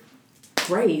do with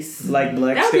race. Like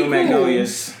Black That would Steel be cool.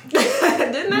 Magnolias.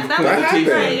 Didn't that That was happened.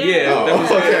 right? Yeah, Oh, that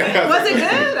was okay. Was it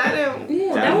good? I didn't.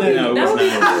 Yeah, That that would be no, it that was would be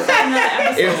not. cool for another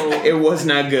episode. It was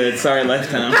not good. Sorry,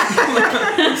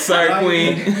 Lifetime. Sorry,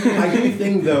 Queen. I do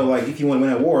think though, like if you want to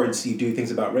win awards, you do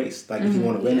things about race. Like if you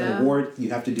want to win Yeah. an award, you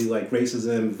have to do like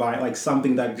racism, like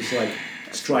something that just like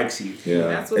strikes you. Yeah.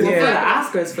 That's what For yeah.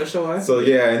 the Oscars for sure. So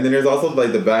yeah, and then there's also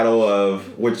like the battle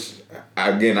of which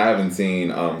again I haven't seen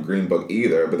Green Book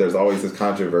either, but there's always this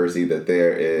controversy that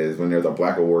there is when there's a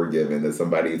black award given that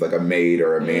somebody's like a maid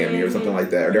or a mammy or something like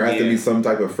that, or there has to be some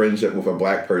type of friendship with a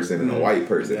black person and a white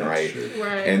person, That's right? true.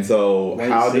 Right. And so White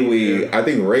how do we? savior. I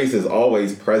think race is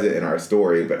always present in our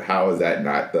story, but how is that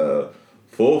not the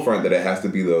full front that it has to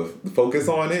be the focus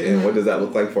on it, and what does that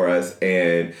look like for us,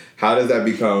 and how does that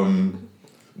become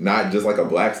not just like a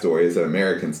black story, it's an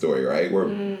American story, right?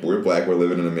 We're black, we're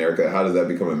living in America. How does that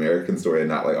become an American story and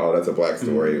not like, oh, that's a black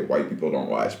story white people don't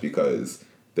watch because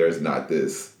there's not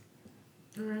this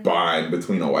bond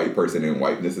between a white person and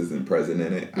whiteness isn't present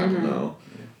in it? I don't know.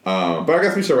 But I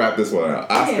guess we should wrap this one up.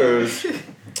 Oscars,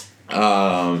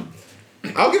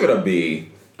 I'll give it a B.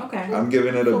 Okay. I'm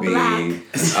giving it a B. black.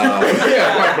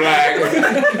 Yeah, quite black.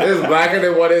 It's blacker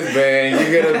than what it's been.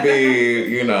 You get a B,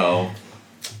 you know.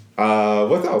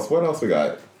 What else? What else we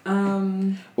got?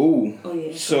 Ooh. Oh,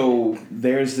 yeah. So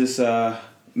there's this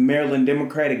Maryland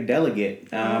Democratic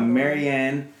delegate,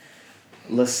 Marianne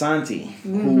Lasanti,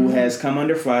 who has come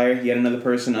under fire, yet another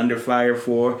person under fire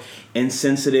for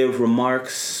insensitive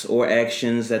remarks or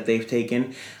actions that they've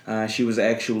taken. She was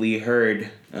actually heard,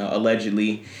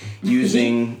 allegedly,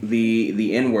 using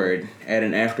the N-word at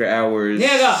an after-hours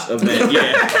event.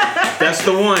 Yeah, that's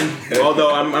the one.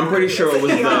 Although I'm pretty sure it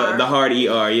was the hard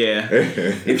ER, yeah.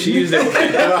 If she used it...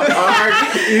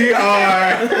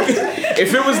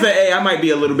 If it was the A, I might be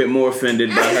a little bit more offended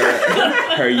by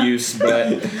her use.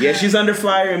 But yeah, she's under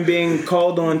fire and being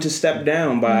called on to step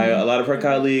down by a lot of her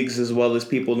colleagues as well as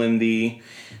people in the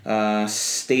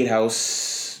state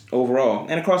house overall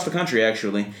and across the country.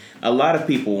 Actually, a lot of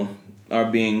people are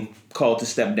being called to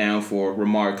step down for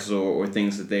remarks or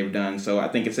things that they've done. So I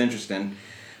think it's interesting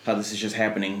how this is just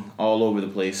happening all over the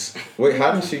place. Wait,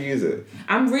 how did she use it?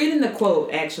 I'm reading the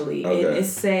quote, actually. Okay. It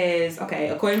says,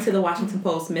 according to the Washington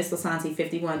Post, Ms. Lasanti,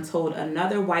 51, told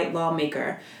another white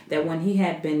lawmaker that when he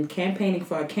had been campaigning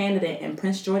for a candidate in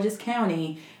Prince George's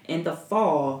County in the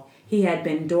fall, he had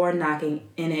been door knocking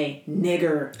in a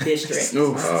nigger district.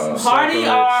 Hard ER.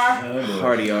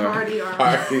 Hardy are. Party or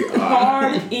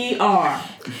Hard ER.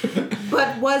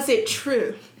 But was it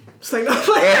true? It's like, no.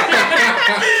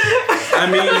 I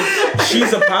mean,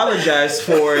 she's apologized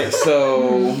for it,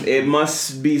 so it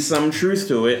must be some truth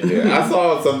to it. Yeah, I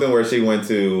saw something where she went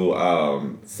to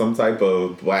some type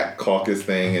of Black caucus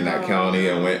thing in that county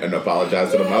and went and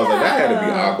apologized to them. I was like, that had to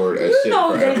be awkward as shit. You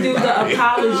know for they do the everybody.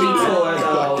 apology tour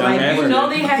though. Like you know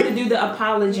they have to do the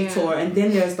apology Yeah. tour, and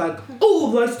then there's like,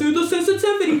 oh, let's do the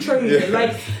sensitivity training. Yeah.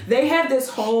 Like they have this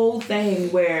whole thing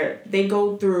where they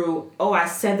go through. Oh, I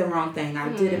said the wrong thing. I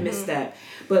did a misstep.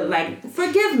 But like,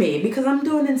 forgive me because I'm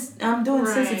doing Right.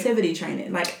 sensitivity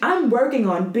training. Like I'm working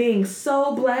on being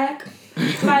so Black.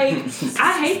 Like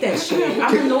I hate that shit.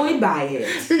 I'm annoyed by it.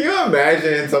 Can you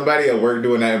imagine somebody at work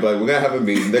doing that and be like, we're going to have a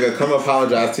meeting. They're going to come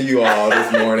apologize to you all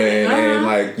this morning. And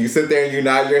like, you sit there and you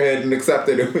nod your head and accept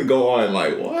it and we go on.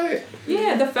 Like, what?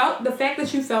 Yeah, the fact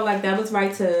that you felt like that was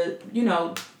right to, you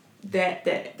know, that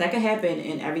could happen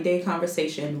in everyday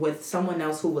conversation with someone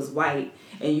else who was white,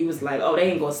 and you was like, oh,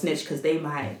 they ain't gonna snitch because they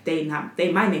my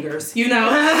niggers, you know,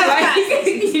 like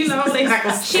you know, they not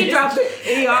gonna She snitch. dropped the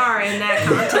ER in that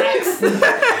context.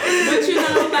 But you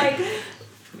know, like,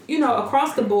 you know,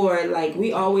 across the board, like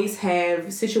we always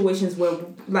have situations where,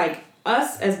 like,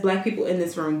 us as Black people in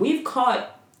this room, we've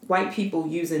caught white people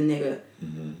using nigga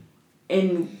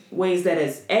in ways that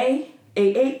is AHER,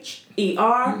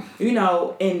 you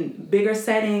know, in bigger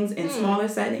settings, in smaller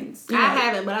settings. You know. I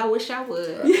haven't, but I wish I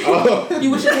would. Oh.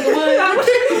 You wish a nigga would. I wish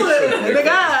I would.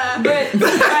 Nigga. But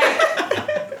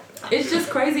like, it's just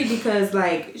crazy because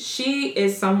like she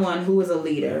is someone who is a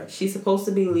leader. She's supposed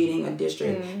to be leading a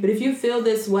district. But if you feel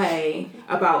this way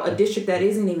about a district that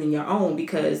isn't even your own,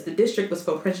 because the district was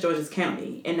for Prince George's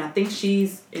County, and I think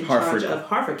she's in charge of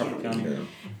Harford County. Yeah.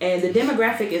 And the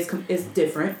demographic is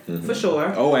different for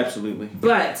sure. Oh, absolutely.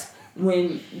 But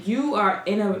when you are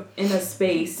in a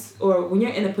space, or when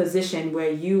you're in a position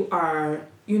where you are,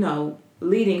 you know,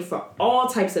 leading for all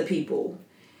types of people,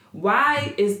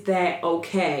 why is that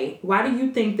okay? Why do you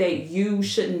think that you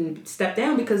shouldn't step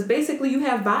down? Because basically you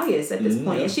have bias at this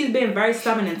point. And she's been very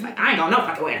stubborn and like, I ain't going no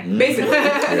fucking way. Basically.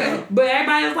 But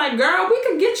everybody's like, girl, we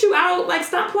can get you out. Like,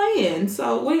 stop playing.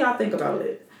 So what do y'all think about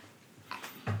it?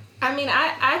 I mean,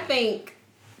 I think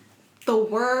the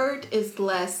word is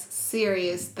less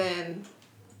serious than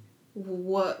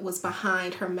what was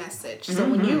behind her message. So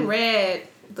when you read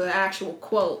the actual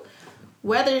quote,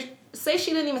 say she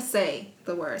didn't even say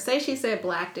the word, say she said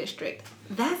Black district,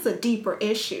 that's a deeper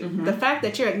issue. The fact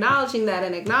that you're acknowledging that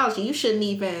and acknowledging you shouldn't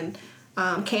even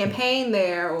campaign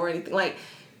there or anything, like,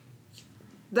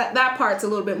 that part's a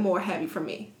little bit more heavy for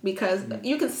me, because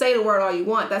you can say the word all you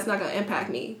want, that's not going to impact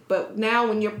me. But now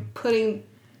when you're putting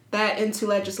that into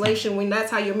legislation, when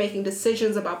that's how you're making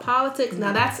decisions about politics,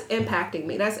 now that's impacting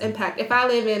me. If I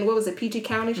live in, what was it, PG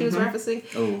County she was referencing?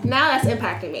 Oh. Now that's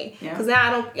impacting me. Because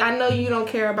now I know you don't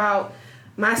care about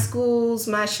my schools,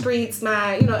 my streets,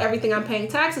 my, you know, everything I'm paying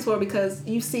taxes for, because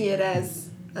you see it as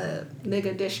a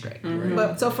nigga district.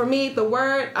 But so for me, the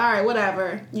word, all right,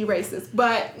 whatever, you racist.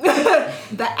 But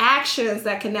the actions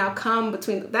that can now come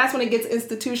between, that's when it gets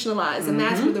institutionalized, and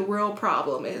that's where the real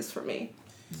problem is for me.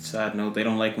 Side note, they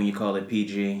don't like when you call it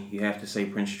PG. You have to say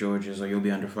Prince George's or you'll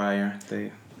be under fire.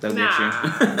 They'll get you.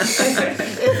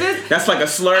 That's like a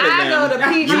slur to them. I go to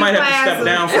PG you might have to step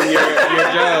down from your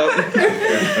job.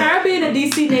 Her being a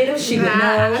DC native, she would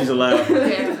know. She's allowed.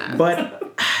 Yeah. But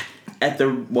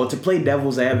to play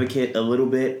devil's advocate a little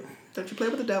bit, Don't you play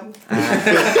with the devil. I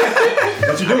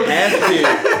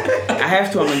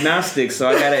have to. I'm agnostic, so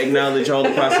I gotta acknowledge all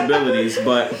the possibilities.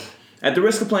 But at the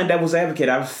risk of playing devil's advocate,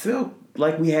 I feel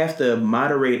like we have to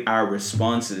moderate our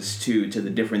responses to the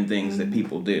different things that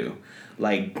people do.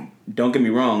 Like, don't get me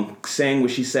wrong, saying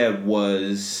what she said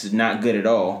was not good at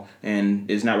all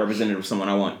and is not representative of someone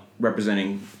I want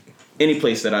representing any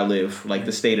place that I live, like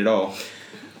the state at all.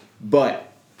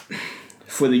 But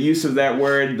for the use of that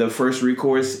word, the first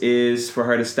recourse is for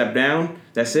her to step down.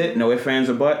 That's it. No ifs, ands,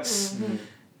 or buts.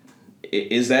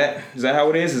 Is that how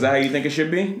it is? Is that how you think it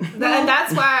should be? And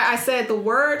that's why I said the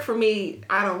word for me,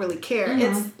 I don't really care.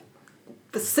 It's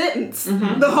the sentence,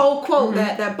 the whole quote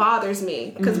that bothers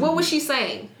me. Because what was she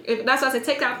saying? That's why I said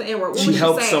take out the N-word. What was she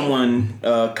helped saying? someone,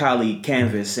 colleague,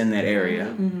 canvass in that area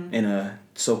in a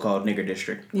so-called nigger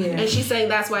district. Yeah. And she's saying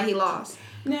that's why he lost.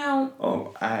 Now,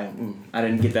 Oh, I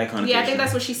didn't get that connotation. Yeah, I think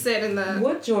that's what she said in the...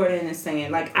 what Jordan is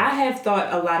saying, like, I have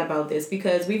thought a lot about this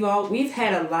because we've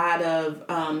had a lot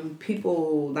of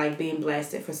people like being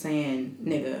blasted for saying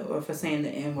nigga or for saying the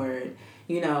N-word,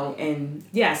 you know, and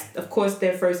yes, of course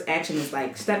their first action is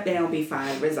like step down, be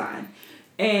fired, resign.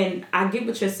 And I get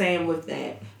what you're saying with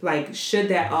that. Like, should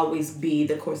that always be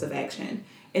the course of action?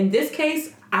 in this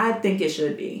case, I think it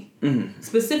should be. Mm-hmm.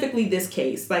 Specifically this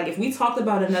case. Like, if we talked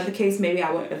about another case, maybe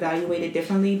I would evaluate it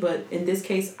differently. But in this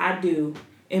case, I do,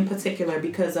 in particular,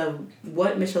 because of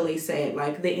what Michelet said.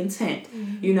 Like, the intent.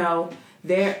 You know,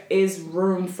 there is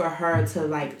room for her to,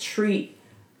 like, treat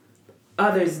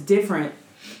others different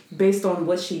based on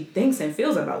what she thinks and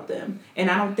feels about them. And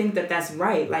I don't think that that's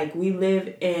right. Like, we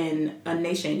live in a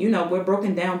nation, you know, we're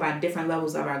broken down by different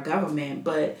levels of our government,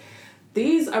 but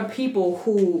these are people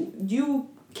who you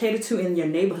cater to in your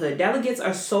neighborhood. Delegates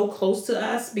are so close to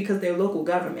us because they're local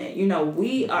government. You know,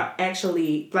 we are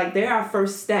actually, like, they're our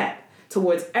first step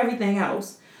towards everything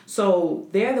else. So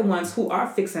they're the ones who are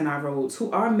fixing our roads,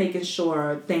 who are making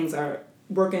sure things are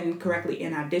working correctly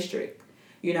in our district.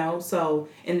 You know, so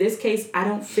in this case, I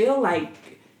don't feel like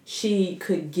she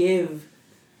could give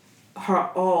her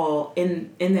all in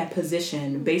that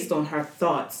position based on her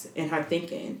thoughts and her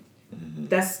thinking.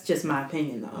 That's just my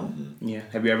opinion, though. Yeah.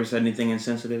 Have you ever said anything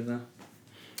insensitive, though?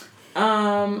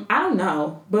 I don't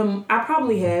know, but I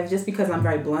probably have, just because I'm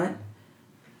very blunt.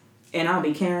 And I'll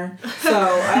be Karen. So,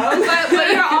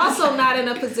 but you're also not in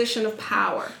a position of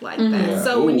power like that.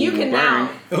 So when you can now,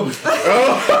 you're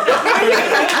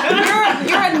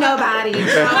a nobody.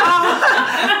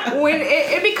 When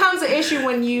it becomes an issue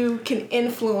when you can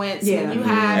influence and you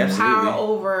have power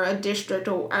over a district,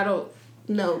 or I don't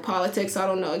know politics. So I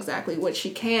don't know exactly what she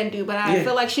can do, but I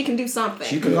feel like she can do something.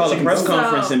 She can call a press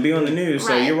conference and be on the news.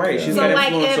 So you're right. She's got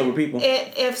influence over people.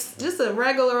 If just a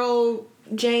regular old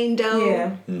Jane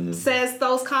Doe says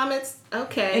those comments,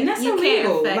 okay, and that's you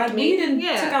illegal. can't affect like me. We didn't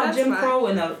took out Jim Crow,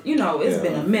 and it's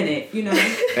been a minute, you know.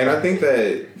 And I think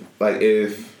that, like,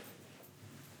 if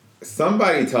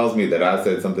somebody tells me that I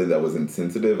said something that was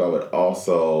insensitive, I would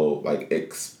also, like,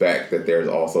 expect that there's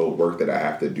also work that I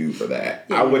have to do for that.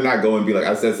 I would not go and be like,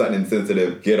 I said something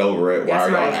insensitive, get over it. Why are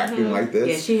y'all acting like this?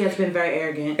 Yeah, she has been very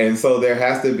arrogant. And so there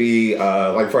has to be,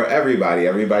 like, for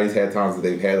everybody's had times that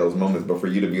they've had those moments, but for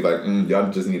you to be like,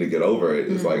 y'all just need to get over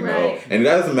it, it's like, no. And it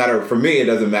doesn't matter, for me, it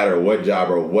doesn't matter what job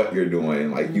or what you're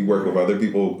doing. Like, you work with other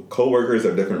people, co-workers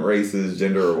of different races,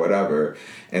 gender, or whatever.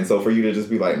 And so for you to just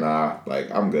be like, nah, like,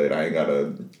 I'm good. I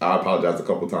apologize a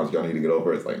couple times. Y'all need to get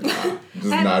over it. It's like, nah, just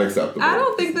not acceptable. I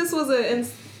don't think this was an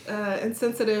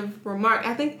insensitive remark.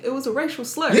 I think it was a racial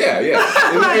slur. Yeah. It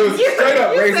was straight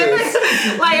up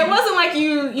racist. Like, it wasn't like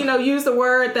you used a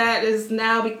word that is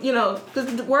now,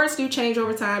 because the words do change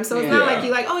over time. So it's not like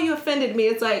you you offended me.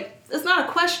 It's like, it's not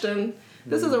a question.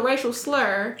 This is a racial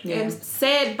slur and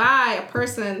said by a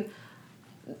person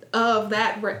of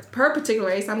that her particular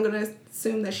race. I'm going to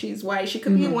assume that she's white. She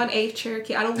could be 1/8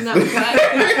 Cherokee. I don't know. But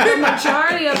the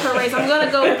majority of her race, I'm going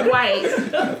to go with white.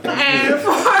 And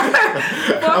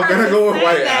I'm going to go with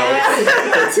white,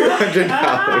 Alex. For $200.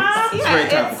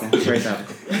 It's very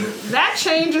topical. That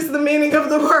changes the meaning of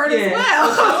the word as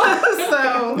well.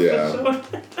 So.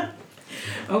 Yeah.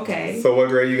 Okay. So what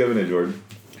grade are you giving it, Jordan?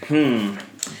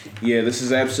 Yeah, this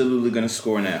is absolutely going to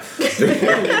score an F.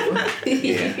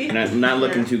 Not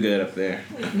looking too good up there.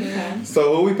 Yeah.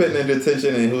 So who we putting in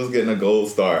detention and who's getting a gold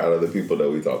star out of the people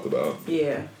that we talked about?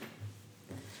 Yeah.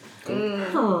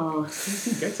 Who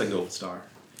gets a gold star?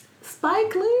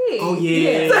 Spike Lee. Oh,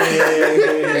 yeah.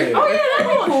 Oh, yeah, that'd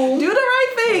be cool. Do the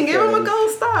right thing. Give him a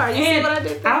gold star. You see And what I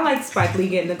did there? I like Spike Lee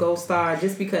getting the gold star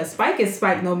just because Spike is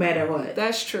Spike no matter what.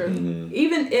 That's true.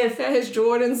 Even if... Had his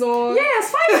Jordans on. Yeah,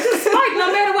 Spike is just Spike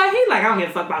no matter what. He like, I don't give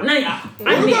a fuck about none of y'all.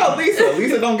 What about Lisa?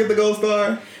 Lisa don't get the gold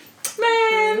star? Man,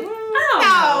 I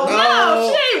don't know.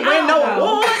 No, she ain't win no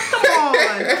award. Come on.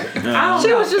 I don't She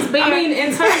know. was just being... I mean,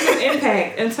 in terms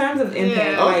of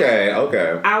impact, Yeah. like,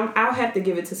 Okay. I'll have to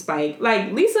give it to Spike.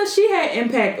 Like, Lisa, she had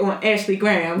impact on Ashley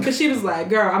Graham because she was like,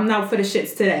 girl, I'm not for the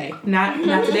shits today. Not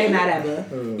today, not ever.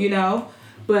 You know?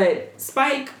 But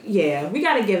Spike, yeah, we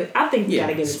gotta give it. I think we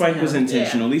gotta give it to him. Spike was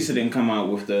intentional. Lisa didn't come out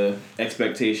with the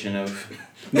expectation of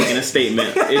making a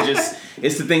statement.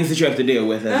 It's the things that you have to deal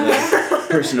with as a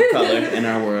person of color in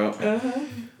our world.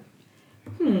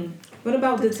 What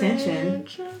about detention?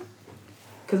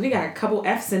 Because we got a couple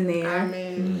F's in there. I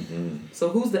mean... So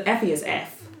who's the F'iest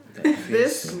F?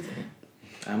 This...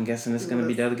 I'm guessing it's going to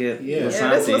be Delegate Yeah. Yeah,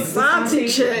 this Lasanti. Lasanti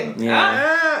chick.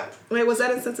 Yeah. Wait, was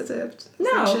that insensitive?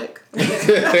 No. Chick?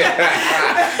 It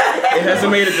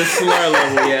hasn't made it to slur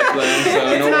level yet, Glenn, so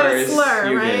It's no not worries. a slur,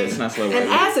 You're right? good. It's not slur And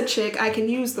level. as a chick, I can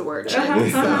use the word chick.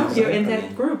 So you're in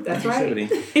that group. That's right.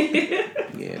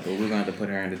 Yeah, but we're going to have to put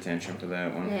her in detention for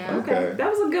that one. Yeah. Okay. That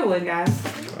was a good one, guys.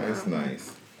 That's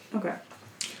nice. Okay.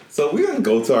 So we're going to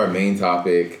go to our main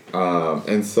topic.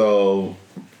 And so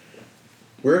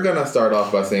we're going to start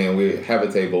off by saying we have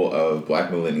a table of Black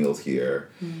millennials here.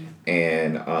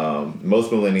 And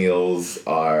most millennials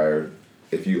are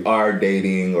if you are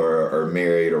dating or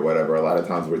married or whatever, a lot of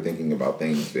times we're thinking about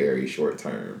things very short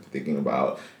term. Thinking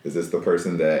about, is this the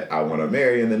person that I want to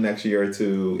marry in the next year or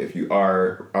two? If you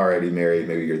are already married,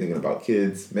 maybe you're thinking about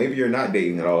kids. Maybe you're not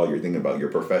dating at all. You're thinking about your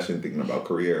profession, thinking about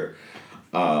career.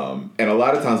 And a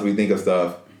lot of times we think of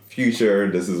stuff, future,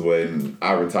 this is when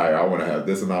I retire, I want to have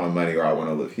this amount of money or I want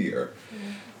to live here.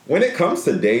 When it comes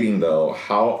to dating, though,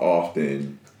 how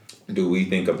often do we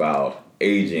think about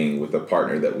aging with the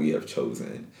partner that we have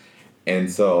chosen?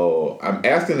 And so I'm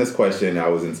asking this question. I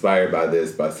was inspired by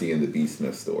this by seeing the B.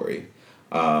 Smith story.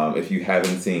 If you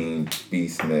haven't seen B.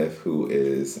 Smith, who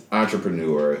is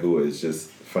entrepreneur, who is just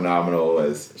phenomenal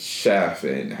as chef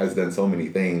and has done so many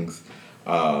things.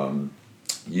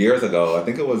 Years ago, I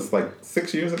think it was like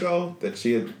 6 years ago, that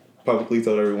she had publicly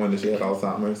told everyone that she had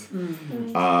Alzheimer's.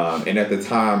 Mm-hmm. And at the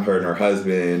time, her and her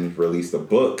husband released a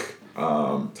book,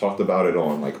 talked about it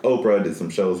on like Oprah, did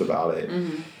some shows about it.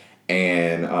 Mm-hmm.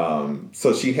 And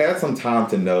so she had some time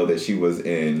to know that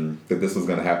that this was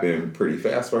going to happen pretty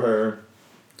fast for her.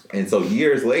 And so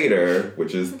years later,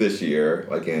 which is this year,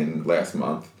 like in last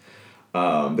month,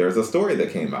 there's a story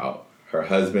that came out. Her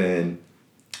husband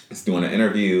is doing an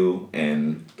interview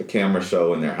and the camera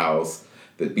show in their house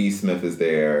that B. Smith is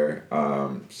there.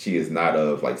 She is not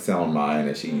of like sound mind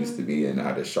as she used to be and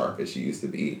not as sharp as she used to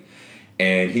be.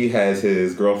 And he has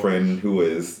his girlfriend who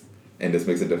is, and this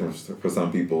makes a difference for some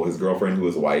people, his girlfriend who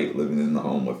is white living in the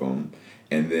home with him.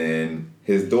 And then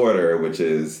his daughter, which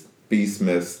is B.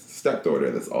 Smith's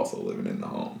stepdaughter, that's also living in the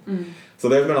home. Mm. So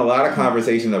there's been a lot of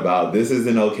conversation about this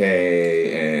isn't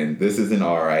okay and this isn't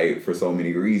all right for so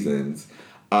many reasons.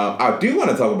 I do want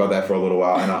to talk about that for a little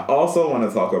while, and I also want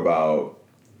to talk about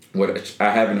what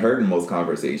I haven't heard in most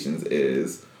conversations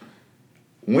is,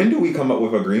 when do we come up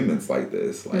with agreements like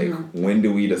this? Like, when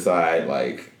do we decide,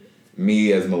 like,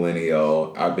 me as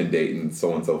millennial, I've been dating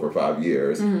so-and-so for 5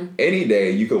 years. Mm-hmm. Any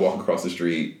day you could walk across the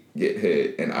street, get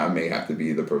hit, and I may have to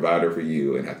be the provider for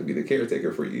you and have to be the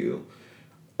caretaker for you.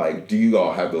 Like, do you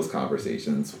all have those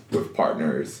conversations with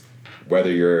partners,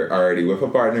 whether you're already with a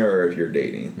partner or if you're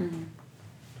dating? Mm-hmm.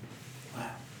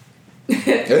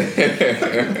 let's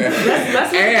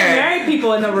look at married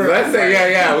people in the room. Let's say,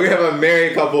 we have a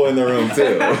married couple in the room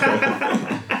too.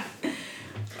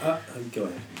 Go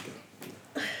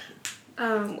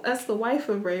ahead. As the wife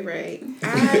of Ray Ray,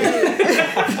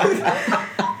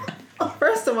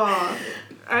 first of all,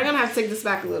 I'm gonna have to take this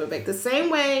back a little bit. The same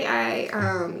way I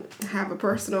have a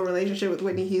personal relationship with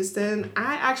Whitney Houston,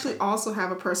 I actually also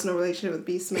have a personal relationship with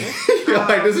B. Smith.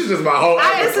 Like, this is just my whole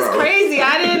episode. This is crazy.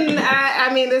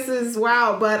 I mean, this is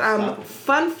wow. But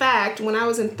fun fact: when I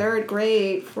was in 3rd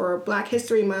grade for Black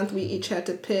History Month, we each had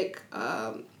to pick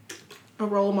a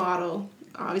role model.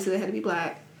 Obviously, they had to be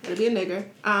black. Had to be a nigger.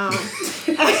 And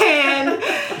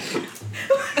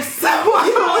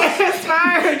someone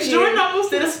inspired you. Jordan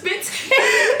almost did a spit take.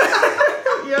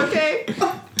 You okay?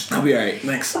 I'll be alright.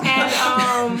 Thanks. And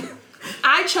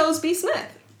I chose B. Smith.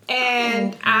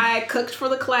 And I cooked for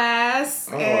the class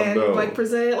like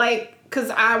presented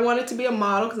because I wanted to be a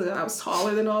model because I was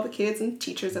taller than all the kids and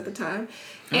teachers at the time.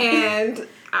 And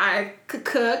I could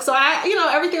cook. So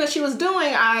everything that she was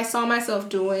doing, I saw myself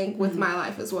doing with my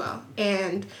life as well.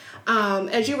 And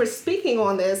as you were speaking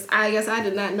on this, I guess I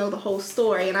did not know the whole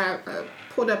story. And I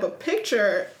pulled up a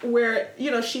picture where,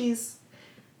 she's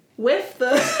with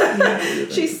the,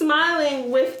 she's smiling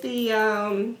with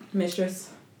the,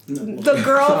 mistress. The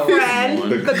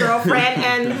girlfriend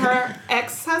and her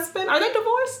ex-husband. Are they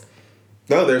divorced?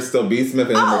 No, they're still B. Smith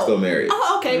and they're still married.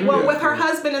 Oh, okay. Well, with her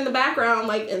husband in the background,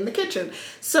 like in the kitchen.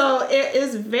 So it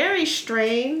is very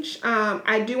strange.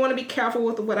 I do want to be careful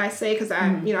with what I say because I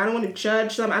don't want to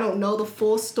judge them. I don't know the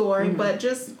full story, but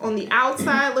just on the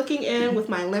outside looking in with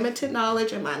my limited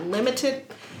knowledge and my limited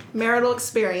marital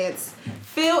experience,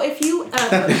 Phil, if you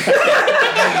ever, and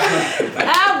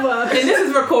this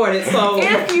is recorded, so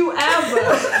if you ever.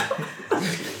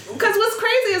 Because what's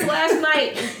crazy is last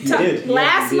night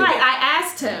I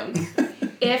asked him,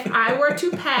 if I were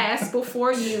to pass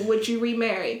before you, would you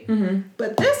remarry? Mm-hmm.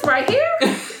 But this right here,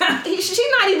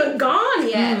 she's not even gone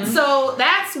yet. Mm-hmm. So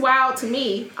that's wild to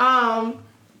me.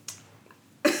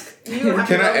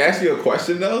 Can I ask you a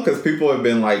question though? Because people have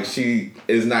been like, she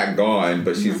is not gone,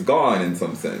 but she's gone in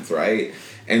some sense, right?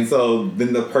 And so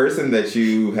then the person that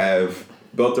you have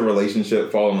built a relationship,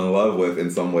 fallen in love with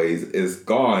in some ways is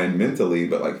gone mentally,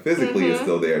 but like physically is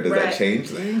still there. Does that change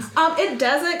things? It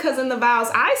doesn't, because in the vows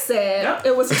I said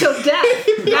it was till death,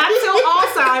 not till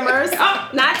Alzheimer's,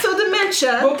 not till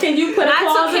dementia. Well, can you put a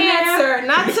clause in there?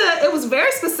 Not to. It was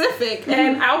very specific,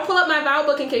 and I'll pull up my vow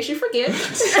book in case you forget,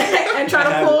 and try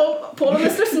to pull a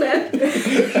Mr. Smith.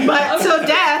 But till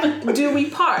death do we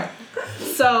part.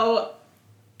 So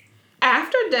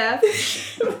after death,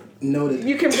 Noted.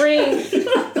 you can bring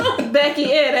Becky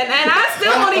in, and I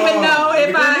still don't even know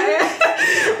if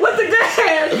I with the good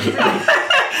hair.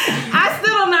 I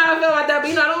still don't know how I feel about that, but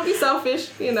I don't want to be selfish.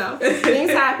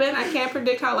 Things happen. I can't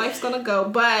predict how life's gonna go,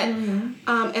 but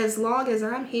as long as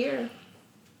I'm here,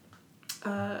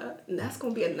 that's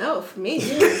gonna be a no for me.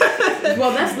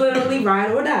 Well, that's literally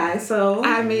ride or die. So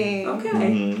I mean,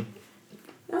 okay,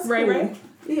 that's Ray cool. Ray.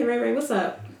 Yeah, Ray, what's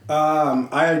up?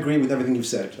 I agree with everything you've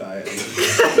said.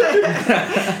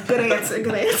 Good answer.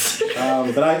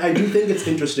 But I do think it's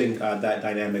interesting, that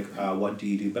dynamic, what do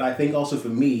you do? But I think also for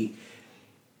me,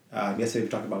 yesterday we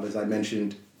talked about this, I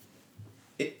mentioned,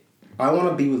 I want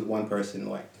to be with one person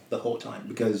like the whole time.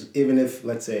 Because even if,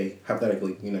 let's say,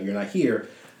 hypothetically, you're not here,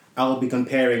 I'll be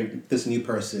comparing this new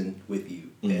person with you.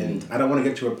 Mm-hmm. And I don't want to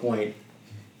get to a point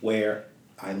where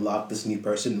I love this new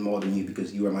person more than you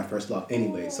because you are my first love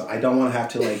anyway. So I don't want to have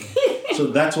to so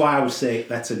that's why I would say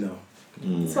that's a no.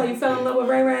 So you fell in love with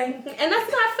Ray Ray? And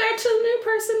that's not fair to the new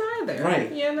person either.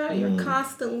 Right. You're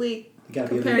constantly You gotta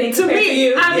comparing to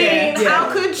me. I mean,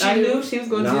 how could you? I knew she was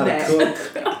going to do that.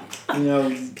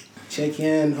 Cook, check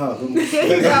in, hug.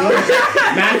 There you go.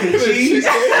 Mac and cheese.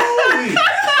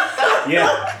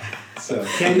 Yeah. So,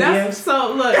 candy yams.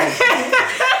 So look.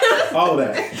 All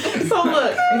that. So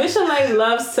look, Micheline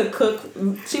loves to cook.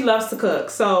 She loves to cook.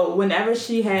 So whenever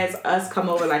she has us come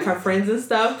over, like her friends and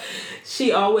stuff,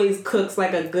 she always cooks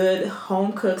like a good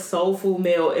home cooked soul food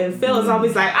meal. And Phil is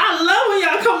always like, I love when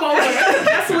y'all come over.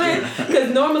 That's when,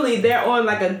 because normally they're on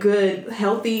like a good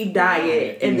healthy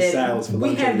diet, and then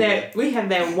we have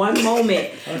that one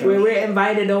moment where we're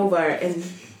invited over and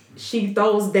she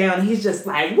throws down and he's just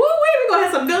like, woo, we're gonna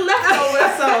have some good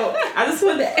leftovers. So I just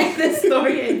wanted to add this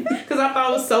story in because I thought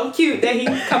it was so cute that he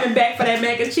coming back for that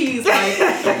mac and cheese. Like,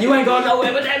 you ain't going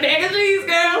nowhere with that mac and cheese,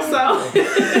 girl. So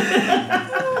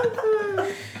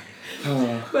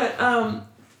but I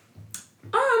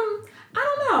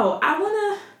don't know.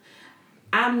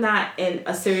 I'm not in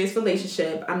a serious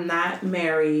relationship. I'm not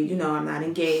married, I'm not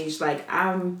engaged. Like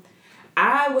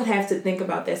I would have to think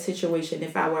about that situation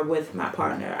if I were with my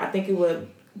partner. I think it would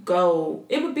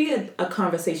be a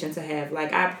conversation to have.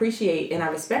 Like, I appreciate and I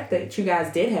respect that you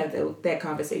guys did have that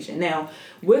conversation. Now,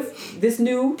 with this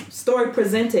new story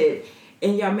presented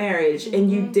in your marriage,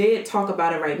 and you did talk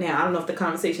about it right now. I don't know if the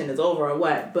conversation is over or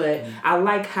what, but I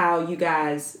like how you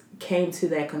guys came to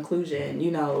that conclusion,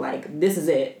 like, this is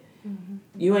it. Mm-hmm.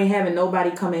 You ain't having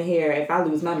nobody come in here if I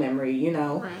lose my memory,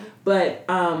 Right. But,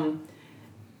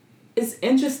 it's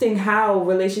interesting how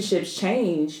relationships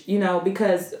change,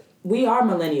 because we are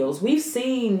millennials. We've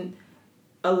seen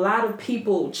a lot of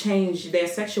people change their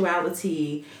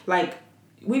sexuality. Like,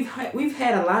 we've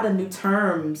had a lot of new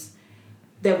terms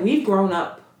that we've grown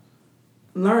up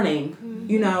learning,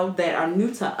 that are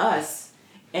new to us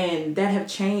and that have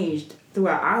changed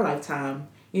throughout our lifetime.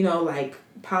 Like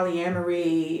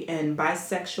polyamory and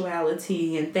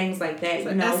bisexuality and things like that.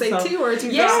 SAT words.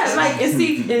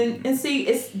 And see,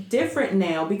 it's different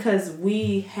now because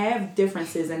we have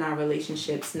differences in our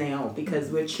relationships now because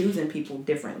we're choosing people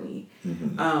differently.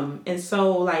 Mm-hmm. And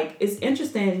so like it's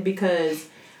interesting because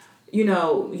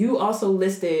you also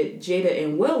listed Jada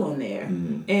and Will on there.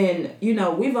 Mm-hmm. And,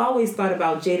 we've always thought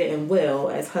about Jada and Will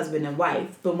as husband and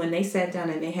wife. But when they sat down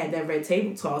and they had that red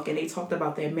table talk and they talked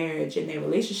about their marriage and their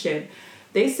relationship,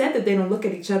 they said that they don't look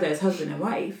at each other as husband and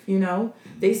wife,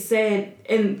 They said,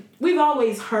 and we've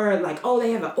always heard like, oh,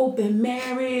 they have an open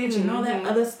marriage and all that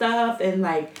other stuff. And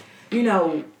like, we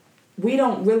don't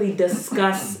really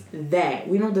discuss that.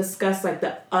 We don't discuss like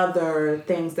the other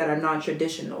things that are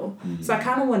non-traditional. Mm-hmm. So I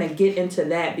kind of want to get into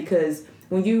that because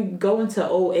when you go into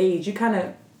old age,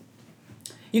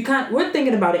 we're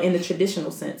thinking about it in the traditional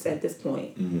sense at this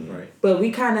point. Mm-hmm. Right. But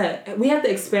we have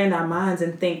to expand our minds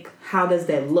and think, how does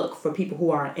that look for people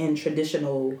who are in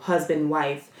traditional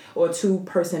husband-wife or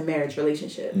two-person marriage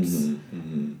relationships? Mm-hmm.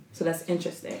 Mm-hmm. So that's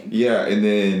interesting. Yeah, and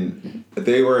then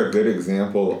they were a good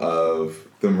example of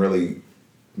them really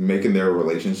making their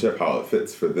relationship how it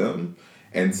fits for them.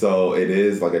 And so it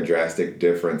is like a drastic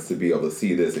difference to be able to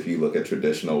see this if you look at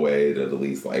traditional way that at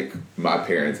least like my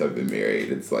parents have been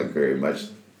married. It's like very much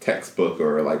textbook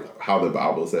or like how the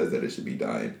Bible says that it should be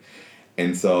done.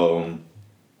 And so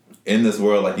in this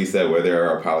world, like you said, where there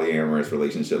are polyamorous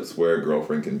relationships where a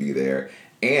girlfriend can be there,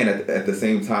 and at the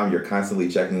same time, you're constantly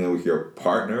checking in with your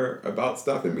partner about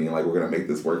stuff and being like, we're going to make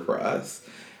this work for us.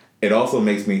 It also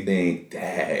makes me think,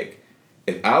 dag,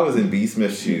 if I was in B.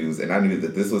 Smith's shoes and I knew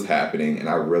that this was happening and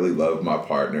I really loved my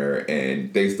partner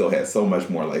and they still had so much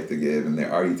more life to give and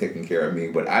they're already taking care of me,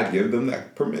 but I give them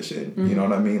that permission. You know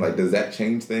what I mean? Like, does that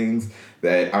change things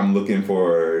that I'm looking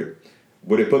for?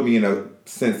 Would it put me in a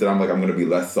sense that I'm going to be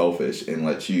less selfish and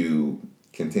let you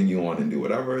continue on and do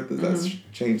whatever? Does that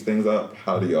change things up?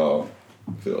 How do y'all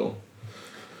feel?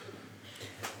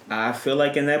 I feel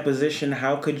like in that position,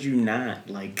 how could you not?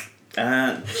 Like,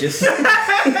 just to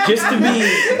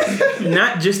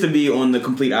be on the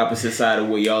complete opposite side of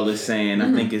what y'all are saying,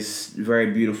 I think it's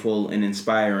very beautiful and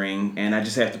inspiring. And I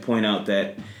just have to point out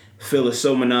that Phil is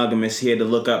so monogamous, he had to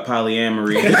look up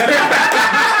polyamory during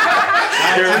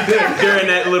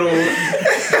that little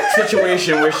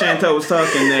situation where Chantel was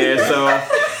talking there. So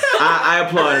I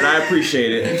applaud it. I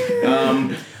appreciate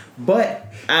it. But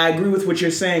I agree with what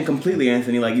you're saying completely,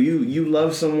 Anthony. Like, you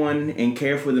love someone and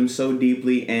care for them so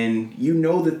deeply, and you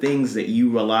know the things that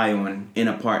you rely on in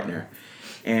a partner.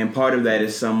 And part of that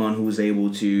is someone who's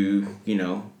able to,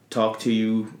 talk to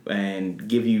you and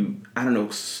give you, kind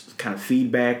of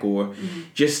feedback or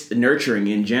just nurturing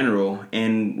in general.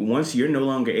 And once you're no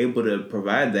longer able to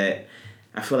provide that,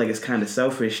 I feel like it's kind of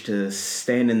selfish to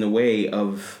stand in the way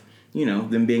of,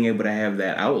 them being able to have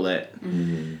that outlet.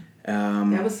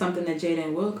 That was something that Jada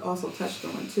and Wilk also touched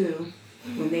on too.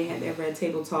 When they had their Red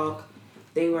Table Talk,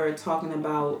 they were talking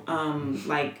about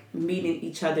meeting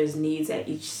each other's needs at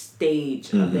each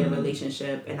stage of their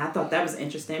relationship. And I thought that was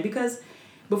interesting because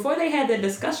before they had that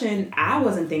discussion, I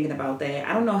wasn't thinking about that.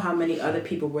 I don't know how many other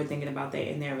people were thinking about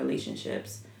that in their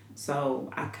relationships.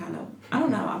 So I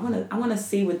don't know. I want to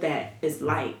see what that is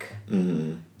like.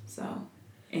 So,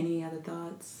 any other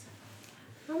thoughts?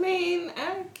 I mean,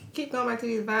 I keep going back to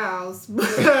these vows.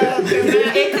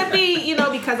 It could be,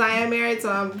 because I am married, so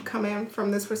I'm coming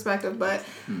from this perspective. But,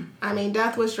 I mean,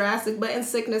 death was drastic, but in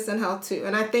sickness and health, too.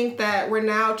 And I think that we're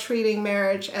now treating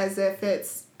marriage as if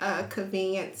it's a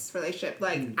convenience relationship.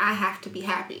 Like, I have to be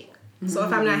happy. So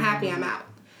if I'm not happy, I'm out.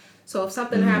 So if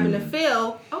something happened to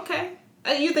Phil, okay.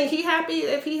 You think he happy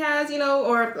if he has,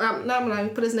 or I'm not going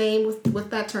to put his name with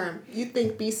that term. You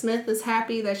think B. Smith is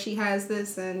happy that she has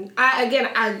this? And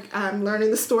I'm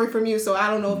learning the story from you, so I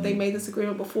don't know if they made this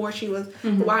agreement before she was,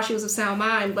 while she was of sound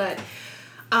mind, but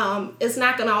it's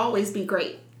not going to always be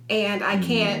great. And I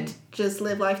can't just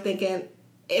live life thinking,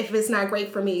 if it's not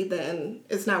great for me, then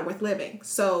it's not worth living.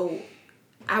 So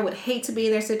I would hate to be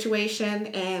in their situation,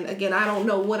 and again, I don't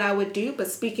know what I would do, but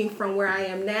speaking from where I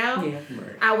am now,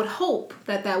 I would hope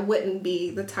that wouldn't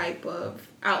be the type of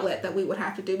outlet that we would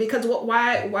have to do, because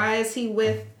why is he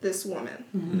with this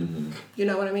woman? You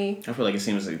know what I mean? I feel like it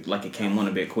seems like it came on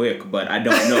a bit quick, but I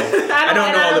don't know. I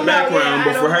don't know all the background,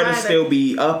 but for her to still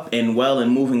be up and well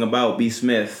and moving about, B.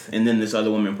 Smith, and then this other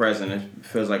woman present, it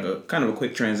feels like a kind of a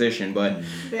quick transition. But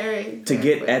to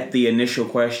get quick at the initial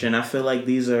question, I feel like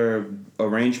these are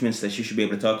arrangements that you should be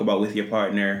able to talk about with your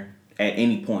partner at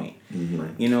any point.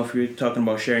 If you're talking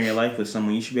about sharing your life with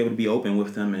someone, you should be able to be open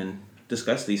with them and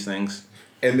discuss these things.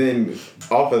 And then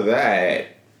off of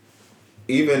that,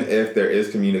 even if there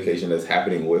is communication that's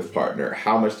happening with partner,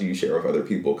 how much do you share with other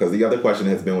people? Because the other question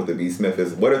has been with the B. Smith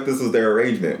is, what if this was their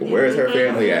arrangement? Where is her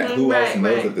family at? Who else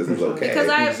knows that this is okay? Because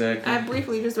I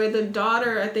briefly just read the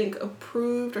daughter, I think,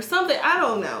 approved or something. I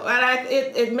don't know. And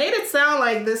it made it sound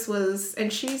like this was,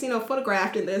 and she's,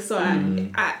 photographed in this. So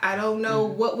I don't know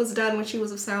what was done when she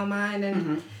was of sound mind.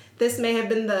 And this may have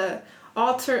been the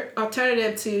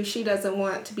alternative to she doesn't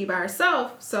want to be by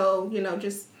herself. So,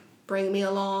 just bring me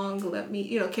along, let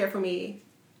me, care for me,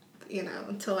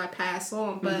 until I pass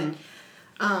on. But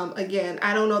again,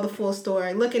 I don't know the full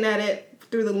story. Looking at it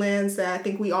through the lens that I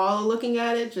think we all are looking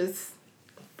at it, just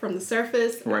from the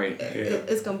surface, it's going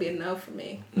to be a no for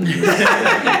me.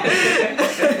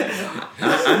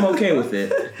 I'm okay with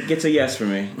it. It gets a yes for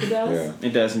me. It does? Yeah.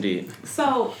 It does indeed.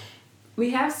 So, we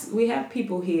have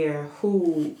people here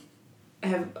who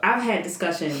I've had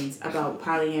discussions about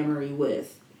polyamory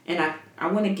with, and I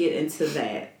want to get into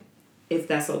that, if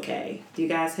that's okay. Do you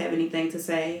guys have anything to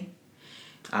say?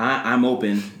 I'm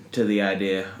open to the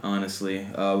idea, honestly,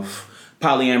 of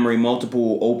polyamory,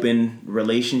 multiple open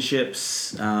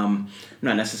relationships. I'm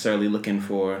not necessarily looking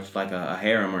for like a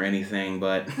harem or anything,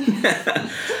 but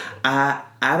I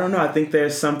don't know. I think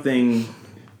there's something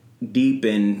deep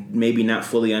and maybe not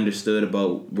fully understood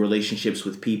about relationships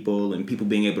with people and people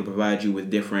being able to provide you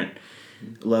with different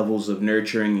levels of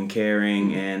nurturing and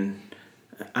caring, and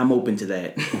I'm open to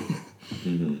that.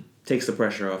 Takes the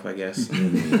pressure off, I guess.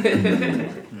 Okay.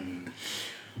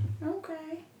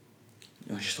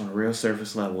 It was just on a real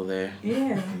surface level there.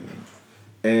 Yeah.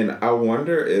 And I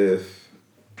wonder if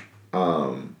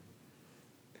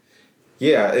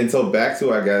Yeah, and so back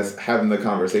to, I guess, having the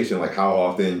conversation, like how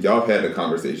often y'all have had the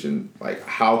conversation, like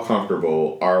how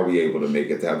comfortable are we able to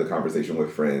make it to have the conversation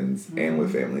with friends and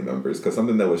with family members? Because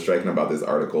something that was striking about this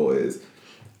article is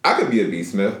I could be a B.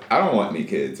 Smith. I don't want any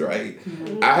kids, right?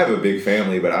 I have a big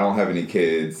family, but I don't have any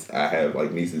kids. I have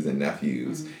like nieces and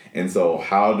nephews. And so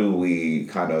how do we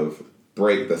kind of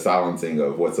break the silencing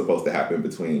of what's supposed to happen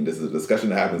between, this is a discussion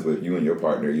that happens with you and your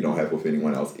partner, you don't have with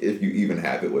anyone else, if you even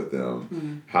have it with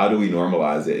them. How do we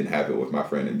normalize it and have it with my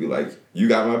friend and be like, you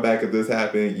got my back if this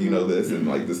happened, you know this, and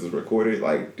like this is recorded?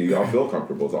 Like, do y'all feel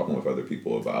comfortable talking with other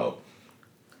people about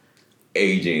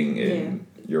aging in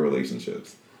your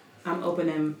relationships? I'm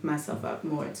opening myself up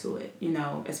more to it, you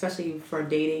know, especially for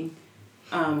dating.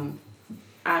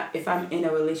 If I'm in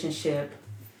a relationship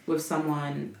with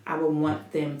someone, I would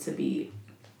want them to be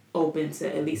open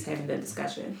to at least having the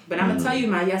discussion. But I'm gonna tell you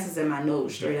my yeses and my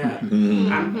no's straight up.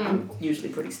 I'm usually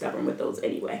pretty stubborn with those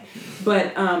anyway.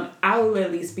 But I will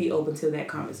at least be open to that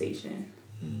conversation.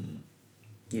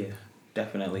 Yeah,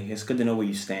 definitely. It's good to know where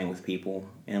you stand with people.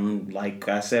 And like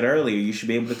I said earlier, you should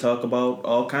be able to talk about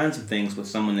all kinds of things with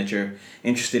someone that you're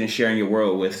interested in sharing your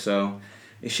world with. So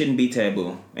it shouldn't be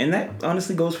taboo. And that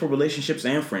honestly goes for relationships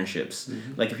and friendships.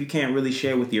 Like if you can't really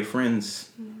share with your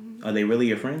friends, are they really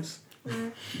your friends?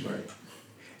 Right.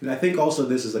 And I think also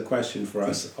this is a question for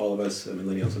us, all of us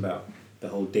millennials, about the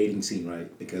whole dating scene,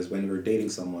 right? Because when you're dating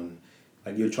someone,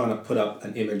 like you're trying to put up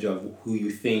an image of who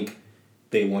you think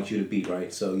they want you to be,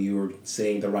 right? So you're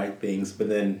saying the right things, but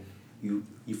then you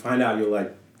find out you're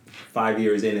like 5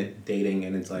 years in it dating,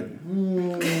 and it's like,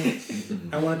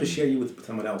 I wanted to share you with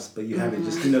someone else, but you haven't.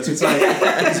 Just, you know, so it's like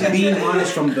it's being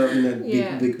honest from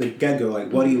the get go.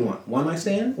 Like, what do you want? One night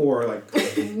stand or like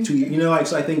 2 years? You know, like,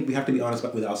 so I think we have to be honest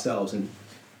with ourselves and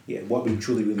what we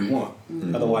truly really want.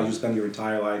 Otherwise, you spend your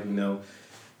entire life, you know,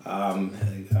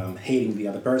 hating the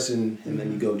other person, and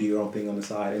then you go do your own thing on the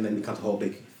side, and then it becomes a whole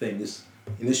big thing. Just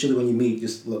initially when you meet,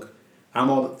 just look, I'm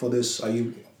all for this. Are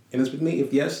you in this with me?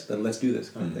 If yes, then let's do this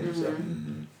kind of thing. So.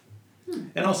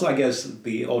 And also, I guess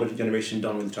the older generation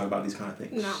don't really talk about these kind of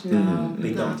things. No.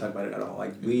 They don't talk about it at all.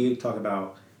 Like we talk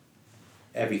about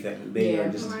everything. They are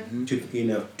just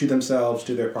to themselves,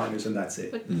 to their partners, and that's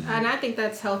it. And I think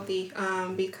that's healthy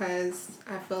because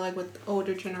I feel like with the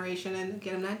older generation, and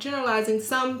again, I'm not generalizing,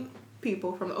 some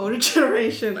people from the older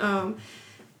generation, when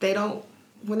they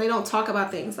don't talk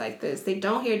about things like this, they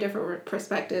don't hear different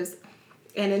perspectives,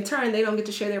 and in turn, they don't get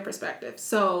to share their perspective.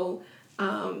 So,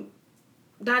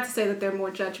 not to say that they're more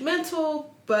judgmental,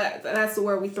 but that's the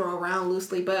word we throw around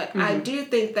loosely. But I do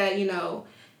think that, you know,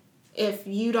 if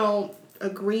you don't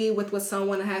agree with what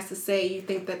someone has to say, you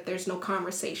think that there's no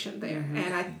conversation there.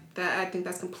 And I think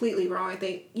that's completely wrong. I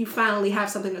think you finally have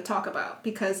something to talk about,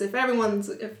 because if everyone's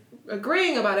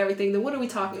agreeing about everything, then what are we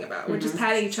talking about? We're just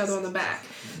patting each other on the back.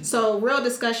 So real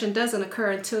discussion doesn't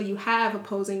occur until you have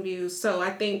opposing views. So I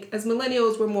think as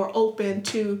millennials, we're more open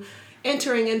to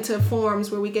entering into forums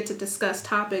where we get to discuss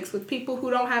topics with people who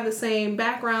don't have the same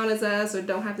background as us or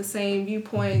don't have the same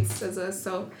viewpoints as us.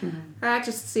 So I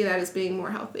just see that as being more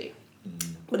healthy.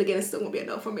 But again, it's still going to be a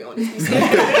no for me on this. And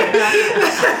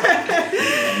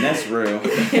that's real.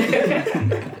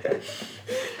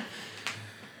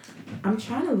 I'm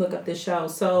trying to look up this show.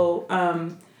 So I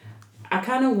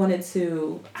kind of wanted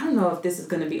to, I don't know if this is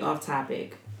going to be off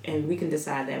topic, and we can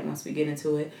decide that once we get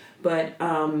into it. But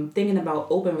thinking about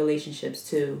open relationships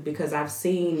too, because I've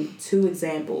seen 2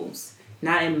 examples,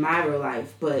 not in my real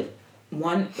life, but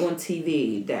one on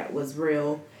TV that was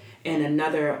real, and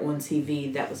another on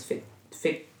TV that was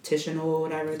fictional or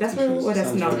whatever. That's real, or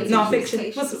that's no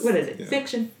fiction. What is it? Yeah.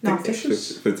 Fiction? No fiction.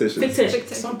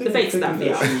 Fictitious. Something the fake stuff,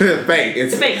 y'all. Fake.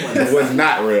 It's the fake ones. It was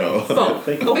not real.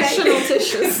 Fictional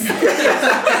tissues.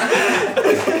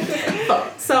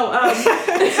 So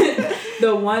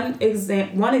the one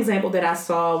example that I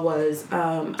saw was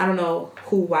I don't know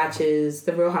who watches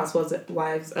The Real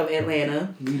Housewives of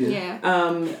Atlanta. Yeah.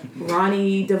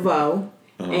 Ronnie DeVoe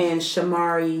and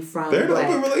Shamari from They're in Black.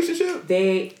 an open relationship?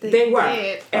 They were.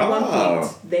 At one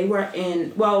point. They were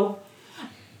in, well,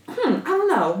 I don't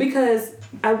know, because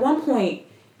at one point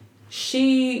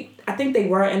I think they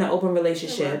were in an open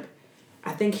relationship.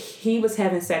 I think he was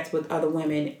having sex with other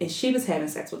women and she was having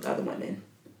sex with other women.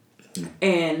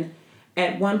 And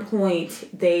at one point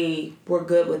they were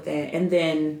good with that. And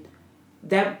then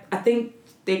I think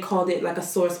they called it like a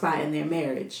sore spot in their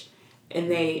marriage. And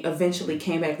they eventually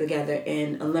came back together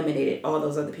and eliminated all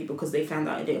those other people because they found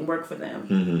out it didn't work for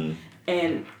them.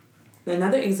 And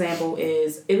another example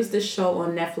is, it was this show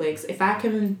on Netflix. If I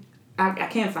can't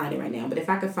find it right now, but if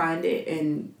I could find it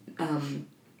and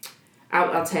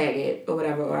I'll tag it or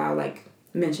whatever, or I'll like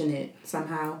mention it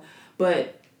somehow.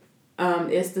 but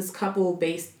it's this couple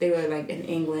they were like in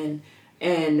England,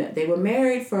 and they were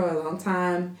married for a long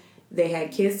time. They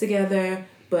had kids together,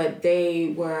 but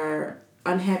they were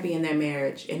unhappy in their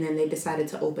marriage, and then they decided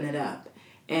to open it up.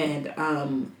 And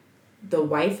the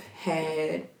wife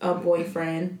had a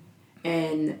boyfriend,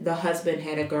 and the husband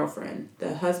had a girlfriend.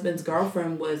 The husband's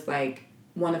girlfriend was like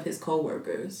one of his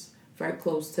co-workers, very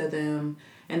close to them.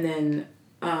 And then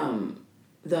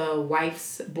the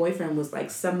wife's boyfriend was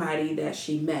like somebody that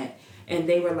she met, and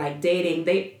they were like dating.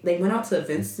 They went out to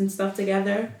events and stuff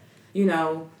together. You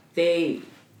know, it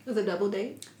was a double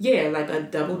date. Yeah, like a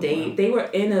double date. Wow.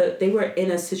 They were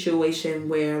in a situation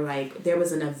where like there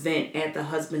was an event at the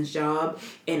husband's job,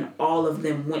 and all of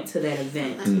them went to that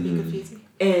event. That would be confusing.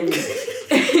 And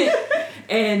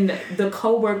and the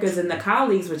co-workers and the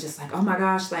colleagues were just like, oh my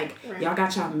gosh, like y'all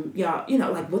got y'all, you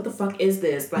know, like what the fuck is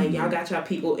this? Like y'all got y'all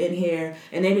people in here,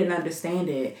 and they didn't understand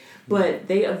it. But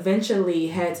they eventually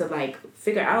had to like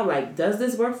figure out like, does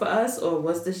this work for us, or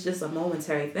was this just a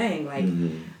momentary thing? Like,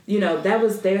 you know, that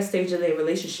was their stage of their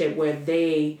relationship where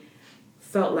they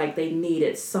felt like they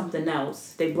needed something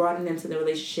else. They brought it into the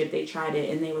relationship, they tried it,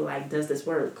 and they were like, does this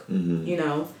work? You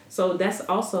know? So that's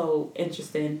also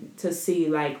interesting to see,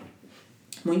 like,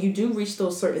 when you do reach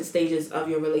those certain stages of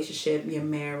your relationship, your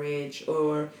marriage,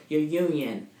 or your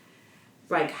union,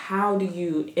 like, how do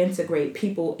you integrate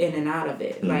people in and out of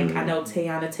it? Like, I know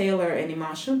Teyana Taylor and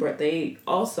Iman Shumpert, they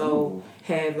also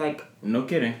have, like... No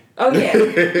kidding. Oh, yeah.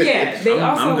 Yeah. They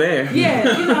I'm there.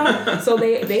 Yeah, you know. So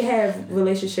they have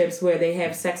relationships where they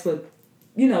have sex with,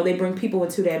 you know, they bring people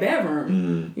into their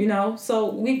bedroom, you know.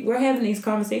 So we're having these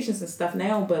conversations and stuff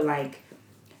now, but, like,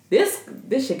 this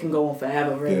shit can go on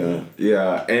forever, really.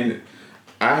 Yeah. And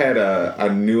I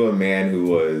knew a man who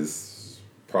was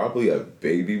probably a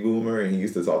baby boomer, and he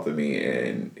used to talk to me,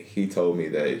 and he told me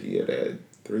that he had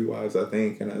 3 wives, I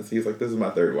think, and he's like, this is my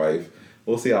 3rd wife.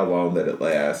 We'll see how long that it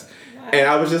lasts. And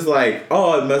I was just like,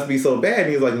 oh, it must be so bad.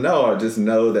 And he's like, no, I just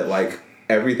know that, like,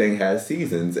 everything has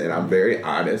seasons. And I'm very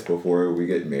honest before we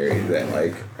get married that,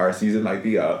 like, our season might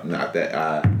be up. Not that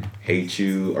I hate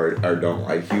you or don't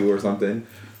like you or something,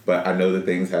 but I know that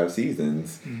things have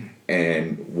seasons.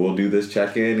 And we'll do this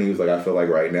check-in. And he was like, I feel like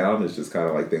right now it's just kind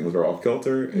of like things are off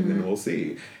kilter, and then we'll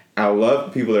see. I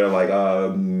love people that are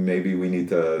like, maybe we need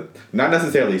to not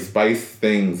necessarily spice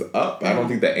things up. I don't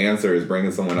think the answer is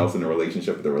bringing someone else in a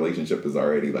relationship if the relationship is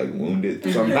already like wounded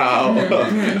somehow.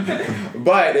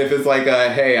 But if it's like,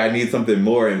 hey, I need something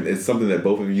more, and it's something that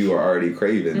both of you are already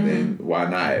craving, then why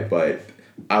not? But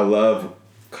I love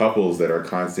couples that are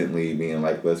constantly being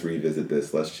like, let's revisit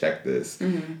this, let's check this.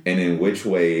 And in which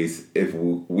ways, if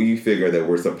we figure that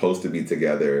we're supposed to be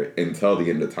together until the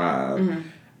end of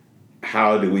time,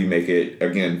 how do we make it,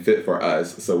 again, fit for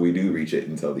us so we do reach it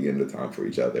until the end of time for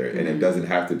each other? And it doesn't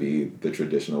have to be the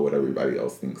traditional what everybody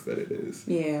else thinks that it is.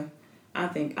 Yeah. I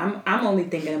think I'm only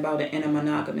thinking about it in a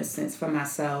monogamous sense for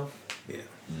myself. Yeah.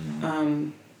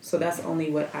 So that's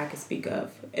only what I can speak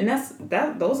of. And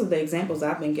those are the examples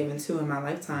I've been given too in my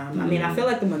lifetime. I mean, I feel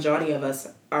like the majority of us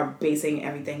are basing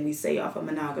everything we say off of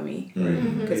monogamy.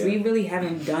 Because we really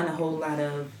haven't done a whole lot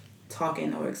of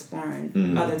talking or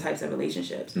exploring other types of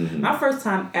relationships. My first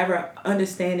time ever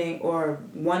understanding or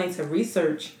wanting to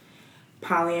research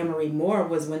polyamory more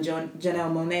was when Janelle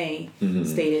Monáe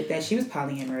stated that she was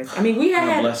polyamorous. I mean, we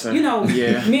had you know,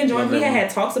 me and Jordan, we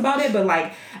had talks about it, but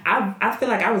like I feel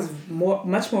like I was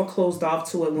much more closed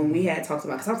off to it when we had talks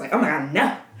about it, because I was like, oh my God,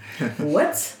 no.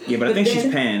 What? Yeah, but I think she's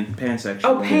pansexual.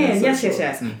 Oh,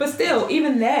 yes. But still,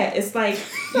 even that, it's like,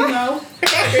 you know.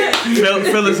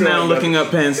 Phil is now looking up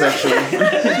pansexual.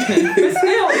 But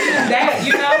still, that,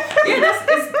 you know,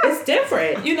 it's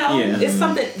different, you know. Yeah. It's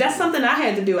something I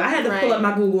had to do. I had to pull up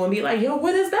my Google and be like, yo,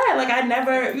 what is that? Like, I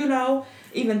never, you know,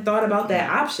 even thought about that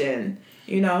option,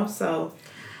 you know, so.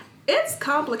 It's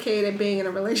complicated being in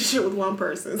a relationship with one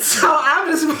person, so I'm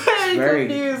just very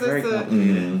confused as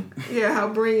to how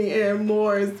bringing in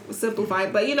more is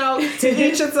simplified. But you know, to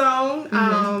each its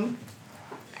own.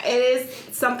 It is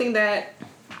something that.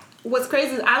 What's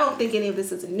crazy is I don't think any of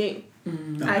this is new.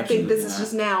 I think this is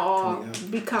just now all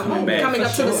coming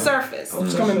up to the surface.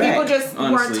 It's coming back. People just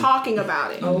weren't talking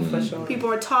about it. Oh, for sure.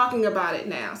 People are talking about it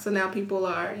now, so now people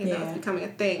are it's becoming a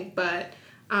thing, but.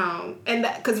 And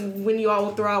that, because when you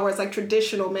all throw out words like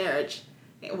traditional marriage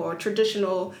or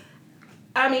traditional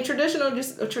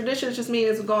just means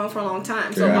it's going for a long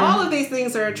time. So all of these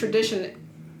things are a tradition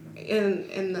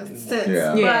in the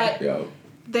sense, but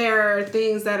there are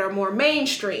things that are more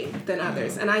mainstream than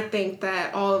others. And I think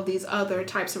that all of these other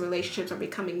types of relationships are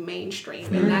becoming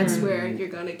mainstream, and that's where you're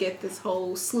going to get this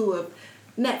whole slew of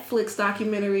Netflix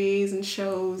documentaries and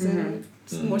shows and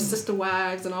more Sister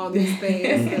Wives and all these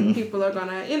things, and people are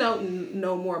gonna,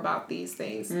 know more about these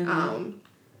things. And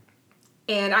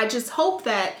I just hope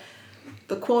that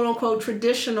the quote unquote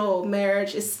traditional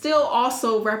marriage is still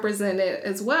also represented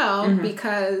as well,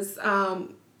 because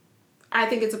I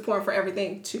think it's important for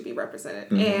everything to be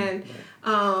represented. And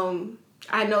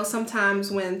I know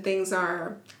sometimes when things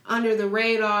are under the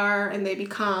radar and they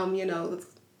become,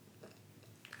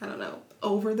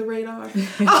 over the radar, it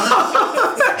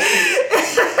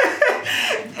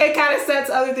kind of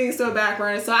sets other things to a back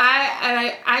burner. So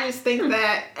I just think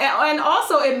that, and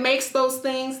also it makes those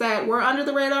things that were under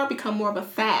the radar become more of a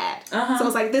fad. So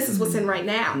it's like, this is what's in right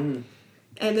now. And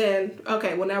then,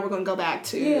 okay, well now we're going to go back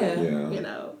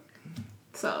to,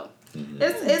 so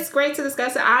it's great to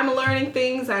discuss it. I'm learning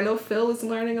things. I know Phil is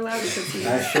learning a lot because he's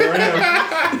I sure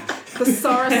am.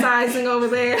 thesaurusizing over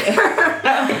there.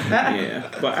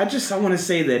 But I want to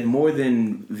say that more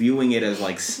than viewing it as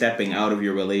like stepping out of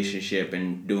your relationship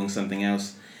and doing something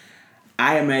else,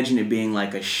 I imagine it being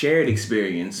like a shared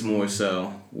experience more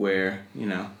so, where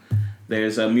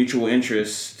there's a mutual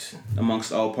interest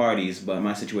amongst all parties. But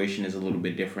my situation is a little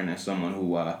bit different as someone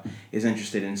who is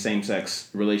interested in same-sex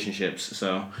relationships,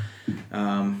 so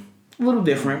a little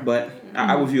different, but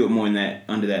I would view it more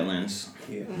under that lens.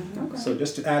 Yeah. Okay. So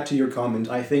just to add to your comment,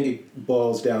 I think it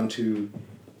boils down to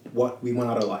what we want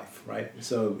out of life, right?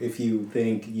 So if you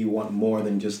think you want more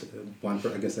than just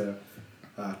a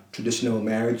traditional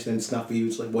marriage, then it's not for you.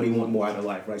 It's like, what do you want more out of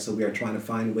life, right? So we are trying to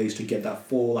find ways to get that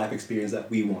full life experience that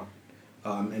we want.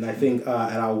 And I think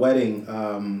at our wedding,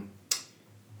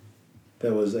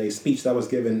 there was a speech that was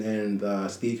given, and the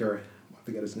speaker, I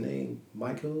forget his name,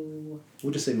 Michael.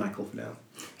 We'll just say Michael for now.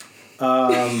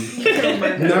 No,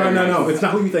 it's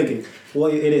not who you're thinking.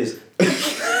 Well, it is.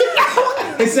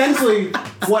 Essentially,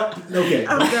 what? Okay,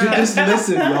 just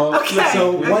listen, y'all. Okay.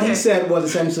 So what he said was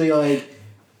essentially like,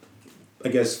 I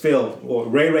guess Phil or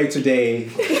Ray today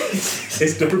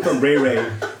is different from Ray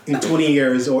in 20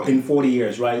 years or in 40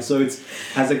 years, right? So it's,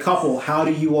 as a couple, how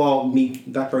do you all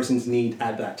meet that person's need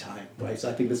at that time, right? So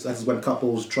I think that's when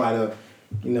couples try to,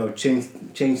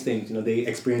 change things. They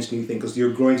experience new things because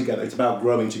you're growing together. It's about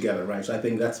growing together, right? So I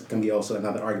think that's can be also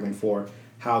another argument for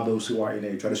how those who are in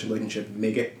a traditional relationship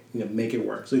make it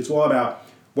work. So it's all about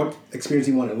what experience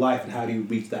you want in life and how do you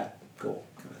reach that goal,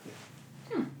 kind of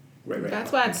thing. Right.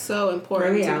 That's why it's so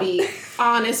important to be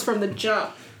honest from the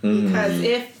jump. Because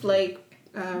if, like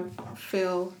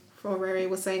Phil Ferrari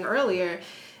was saying earlier,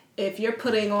 if you're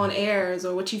putting on airs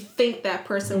or what you think that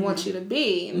person wants you to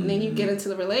be, and then you get into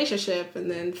the relationship,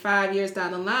 and then 5 years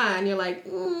down the line, you're like,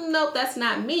 nope, that's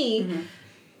not me.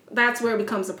 That's where it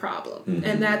becomes a problem.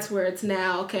 And that's where it's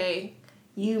now, okay,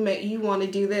 you want to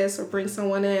do this or bring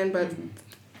someone in, but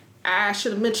I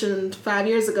should have mentioned 5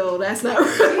 years ago, that's not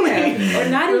really... Or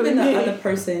not really even the me. other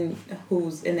person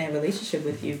who's in that relationship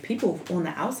with you. People on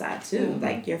the outside, too.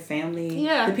 Like your family.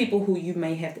 Yeah. The people who you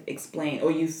may have to explain,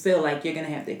 or you feel like you're going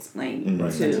to have to explain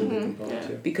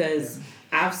to. Because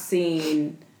I've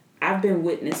been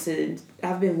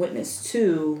witness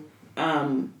to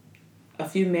a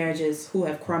few marriages who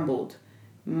have crumbled.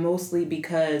 Mostly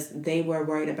because they were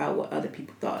worried about what other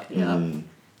people thought.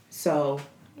 So...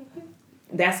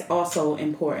 that's also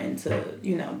important to,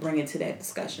 bring into that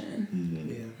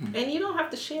discussion. And you don't have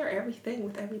to share everything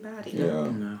with everybody.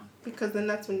 No. Because then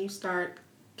that's when you start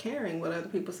caring what other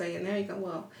people say. And there you go,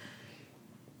 well,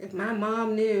 if my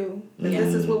mom knew that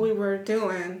this is what we were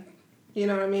doing, you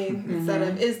know what I mean? Instead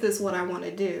of, is this what I want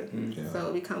to do? So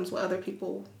it becomes what other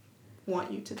people want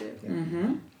you to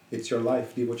do. It's your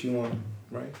life. Do what you want,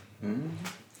 right?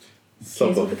 So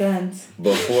Kids with the guns.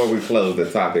 before we close the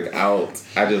topic out,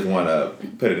 I just want to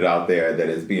put it out there that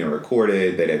it's being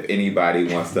recorded, that if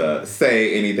anybody wants to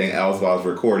say anything else while it's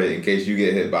recorded, in case you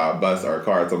get hit by a bus or a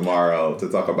car tomorrow, to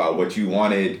talk about what you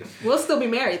wanted. We'll still be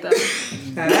married, though.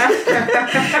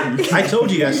 I told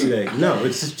you yesterday. No,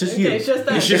 it's just you. Okay, it's just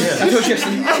us. I told you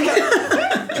yesterday.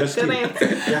 Just Good you. answer.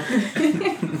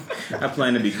 I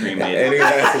plan to be cremated. Any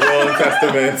last will and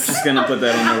testaments? Just gonna put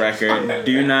that on the record.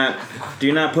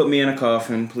 Do not put me in a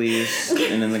coffin, please,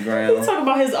 and in the ground. Talk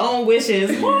about his own wishes.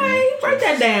 Boy, write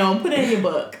that down. Put it in your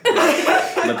book.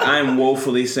 Look, I'm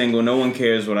woefully single. No one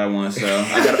cares what I want, so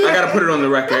I gotta put it on the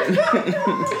record.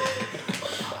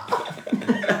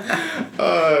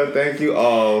 Thank you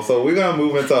all. So we're gonna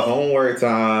move into homework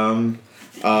time.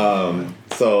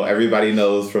 So everybody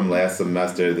knows from last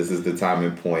semester, this is the time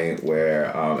and point where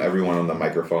everyone on the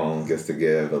microphone gets to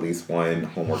give at least one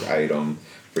homework item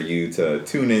for you to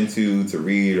tune into, to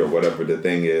read, or whatever the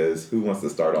thing is. Who wants to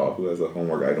start off? Who has a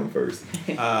homework item first?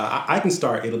 I can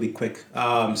start. It'll be quick.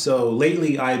 So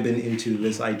lately, I've been into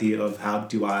this idea of how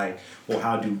do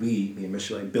we, me and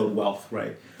Michelle, build wealth,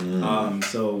 right?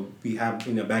 So we have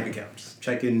bank accounts,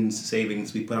 check-ins,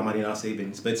 savings. We put our money in our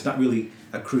savings, but it's not really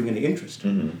accruing any interest.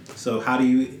 So how do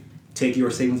you take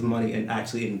your savings money and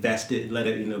actually invest it, let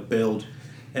it build?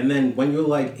 And then when you're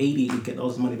like 80, you get all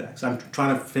this money back. So I'm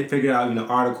trying to figure out,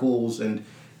 articles and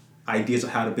ideas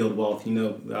of how to build wealth.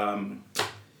 Real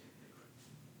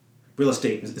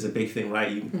estate is a big thing,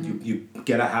 right? You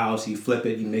get a house, you flip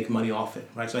it, you make money off it,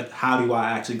 right? So how do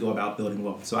I actually go about building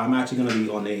wealth? So I'm actually going to be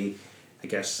on a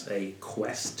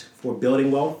quest for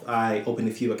building wealth. I opened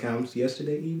a few accounts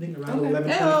yesterday evening around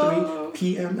 11:23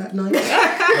 p.m. at night.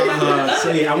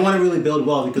 I want to really build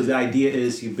wealth because the idea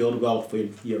is you build wealth for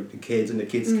your kids and the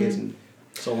kids' kids and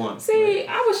so on. See, right?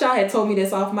 I wish I had told me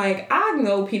this off mic. I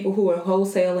know people who are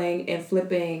wholesaling and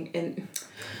flipping and...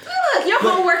 Look, your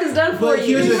homework is done for But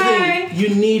you. here's the thing.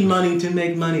 You need money to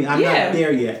make money. I'm not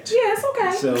there yet. Yeah, it's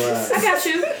okay. So, I got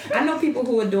you. I know people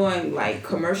who are doing like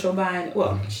commercial buying.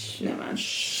 Well, never mind.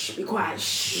 Shh, be quiet.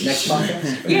 Shh. Next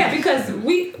podcast? Yeah, because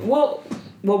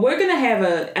we're gonna have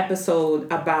an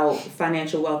episode about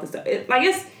financial wealth and stuff.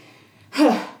 It's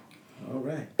All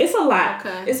right. It's a lot.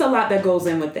 Okay. It's a lot that goes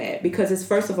in with that because it's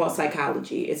first of all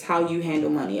psychology. It's how you handle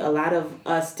money. A lot of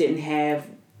us didn't have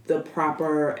the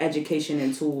proper education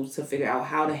and tools to figure out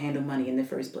how to handle money in the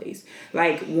first place.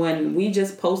 Like when we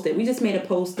just made a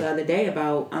post the other day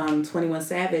about 21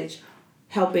 Savage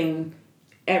helping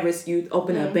at-risk youth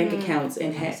open up bank accounts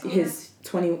and his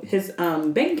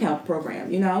bank account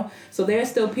program, So there are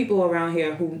still people around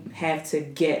here who have to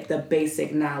get the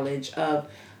basic knowledge of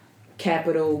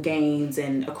capital gains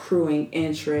and accruing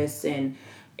interest and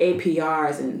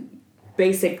APRs and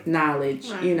basic knowledge,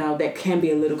 that can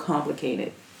be a little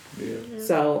complicated. Yeah.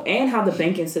 So, and how the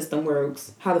banking system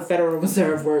works, how the Federal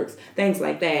Reserve works, things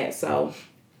like that. So,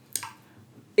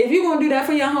 if you're going to do that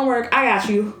for your homework, I got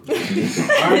you. All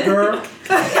right, girl.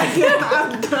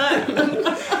 I'm done.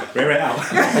 Right out.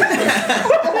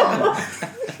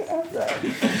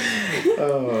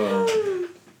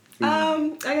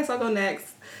 I guess I'll go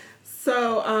next.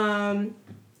 So,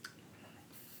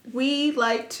 we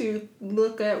like to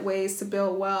look at ways to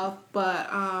build wealth,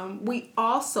 but we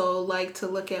also like to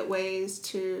look at ways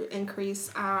to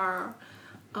increase our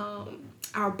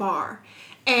bar.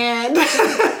 And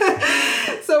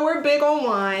so we're big on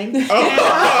wine.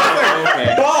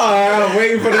 Okay. I'm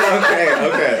waiting for this. Okay.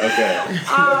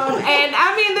 And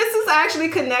I mean, this is actually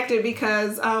connected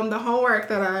because the homework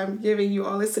that I'm giving you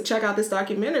all is to check out this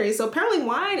documentary. So apparently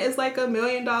wine is like $1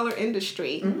 million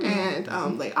industry. And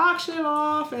they auction it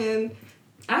off and...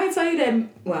 I didn't tell you that,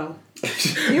 well...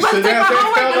 You must take my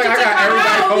homework. I got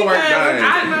everybody's homework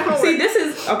done. See, this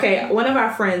is... Okay, one of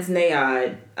our friends,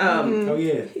 Nayad... Oh,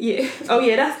 yeah. Yeah. Oh,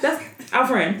 yeah, that's our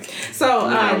friend. So,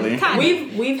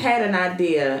 we've had an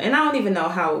idea, and I don't even know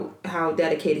how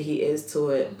dedicated he is to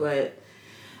it, but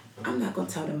I'm not going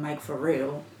to tell the mic for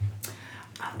real.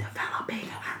 I'm developing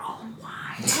our own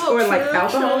wine. Or like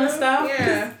alcohol and stuff.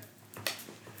 Yeah.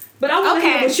 But I want to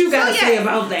hear what you got to say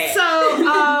about that.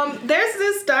 So, there's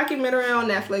this documentary on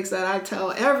Netflix that I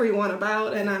tell everyone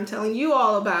about, and I'm telling you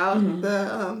all about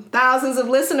the thousands of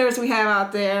listeners we have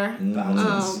out there.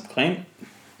 Claim.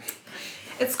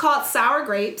 It's called Sour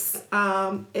Grapes.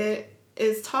 It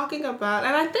is talking about,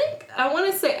 and I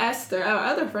want to say Esther, our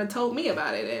other friend, told me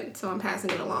about it, and so I'm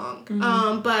passing it along.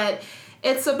 But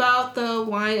it's about the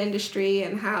wine industry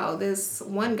and how this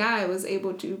one guy was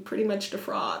able to pretty much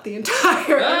defraud the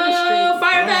entire industry.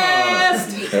 Firefest!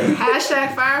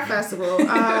 #Fire Festival.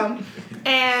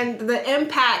 And the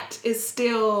impact is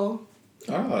still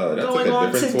that's going like a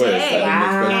on different today. twist. I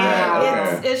didn't expect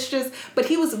that. Okay. It's just, but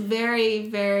he was very,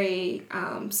 very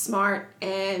smart,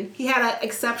 and he had an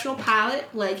exceptional palate.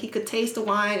 Like he could taste the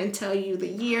wine and tell you the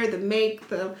year, the make,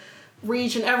 the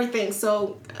region, everything.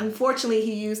 So unfortunately,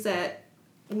 he used that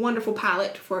wonderful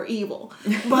palette for evil.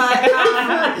 But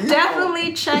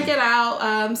definitely check it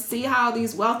out. See how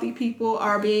these wealthy people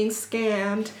are being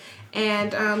scammed,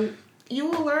 and you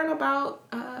will learn about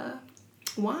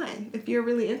wine if you're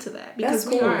really into that, because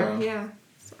That's we cool. are. Yeah.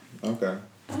 Okay.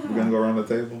 We're gonna go around the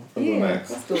table. I'll go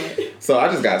next. Let's do it. So I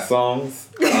just got songs.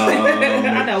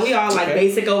 I know we all like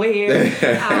basic over here.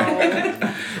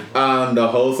 The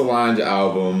whole Solange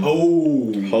album.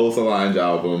 Whole Solange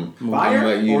album. I'm gonna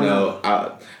let you know.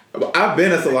 I've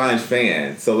been a Solange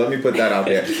fan, so let me put that out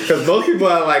there. Because most people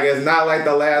are like, it's not like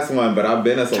the last one, but I've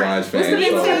been a Solange fan. What's the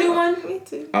name of the new one? Me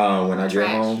too. When I get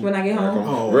home. When I get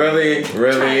home. Really?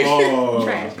 Oh.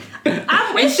 Trash. I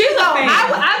And she's a fan.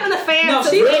 I've been a fan. No,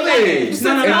 since she Really? No, She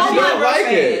don't like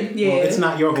it. Yeah. Well, it's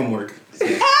not your homework.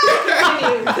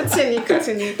 Continue.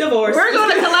 Divorce. We're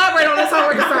going to collaborate on this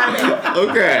homework assignment.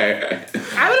 Okay.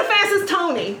 I've been a fan since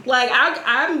Tony. Like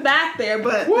I'm back there,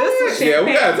 but this is Yeah,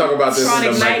 we gotta talk about this when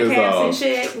the mic is nightcaps and off.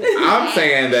 shit. I'm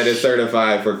saying that it's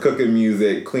certified for cooking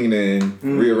music, cleaning,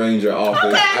 rearrange your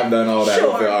office. Okay. I've done all that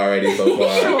Sure. with it already so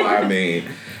far. Sure. I mean,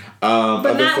 but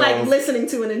other not like songs- listening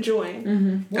to and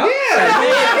enjoying.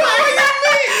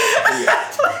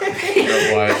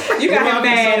 You got him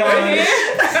mad on here.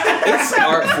 It's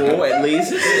artful, at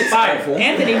least. It's artful.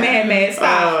 Anthony mad.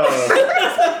 Stop.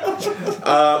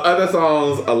 Other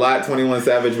songs, a lot 21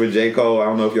 Savage with J. Cole. I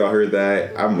don't know if y'all heard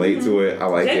that. I'm late to it. I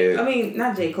like it. I mean,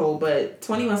 not J. Cole, but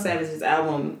 21 Savage's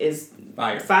album is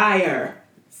Fire.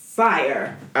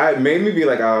 Fire. It made me be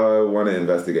like, I want to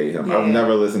investigate him. Yeah. I've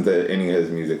never listened to any of his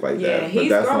music like Yeah, that. he's But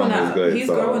that growing song was up. good. He's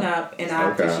so. growing up, and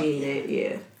I Okay. appreciate it.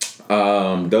 Yeah.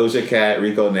 Doja Cat,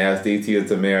 Rico Nasty, Tia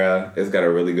Tamera. It's got a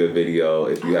really good video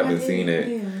if you haven't seen it.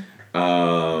 Yeah.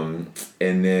 And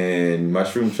then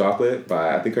Mushroom Chocolate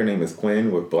by, I think her name is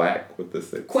Quinn with Black with the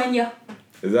 6. Quenya.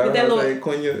 Is that With right? that Say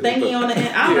Quenya? Thingy on the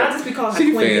end. I don't know. I just be calling her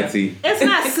She Quenya. fancy. It's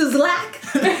not Sizzlack.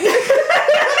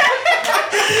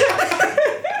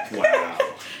 Wow.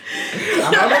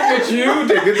 I'm looking at you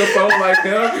to get the phone like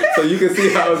him so you can see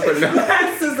how it's pronounced.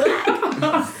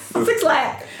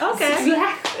 Sizzlack. Okay.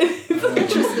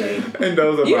 Interesting. And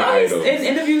those are You my know, idols. in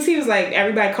interviews, he was like,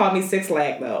 everybody called me Six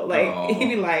Lack though. Like, Oh. he'd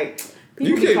be like,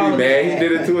 You people can't be calling mad. me He that.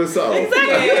 did it to himself.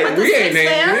 Exactly. Like, we ain't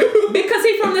named you. Because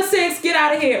he from the 6, get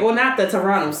out of here. Well, not the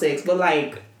Toronto 6, but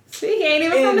like See, he ain't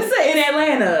even from the in six.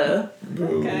 Atlanta.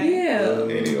 Okay. Yeah. I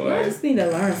Anyway. just need to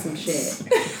learn some shit.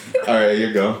 All right,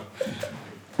 you go.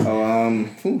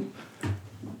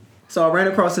 So I ran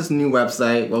across this new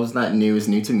website. Well, it's not new. It's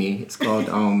new to me. It's called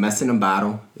Mess in a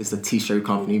Bottle. It's a t-shirt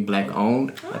company, black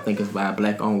owned. I think it's by a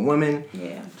black owned woman.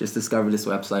 Yeah. Just discovered this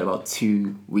website about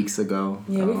 2 weeks ago.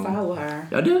 Yeah, we follow her.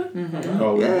 Y'all do?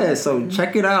 Oh, Yeah, so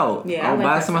check it out. Yeah, I I'll like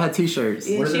buy that some of her t-shirts.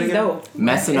 Yeah, What is it she's again? dope.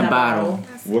 Mess in a bottle.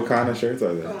 What kind of shirts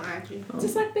are they?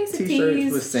 Just like basic T-shirts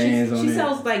tees. with sayings she on it.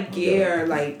 sells like gear,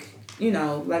 like, you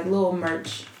know, like little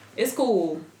merch. It's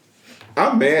cool.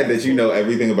 I'm mad that you know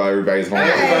everything about everybody's home.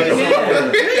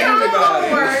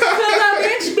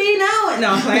 Bitch, be knowing.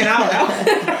 No, I'm playing.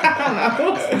 I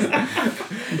don't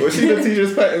know. Was she the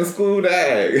teacher's pet in school?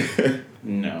 Dag.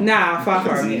 No. Nah, far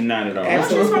from it. Not at all.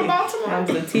 Absolutely. from Baltimore? I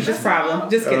was the teacher's problem.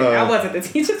 Just kidding. I wasn't the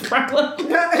teacher's problem.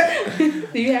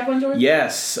 Do you have one, Jordan?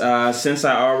 Yes, since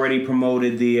I already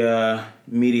promoted the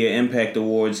Media Impact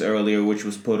Awards earlier, which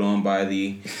was put on by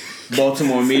the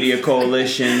Baltimore Media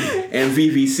Coalition and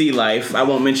VVC Life, I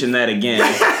won't mention that again.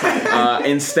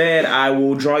 Instead, I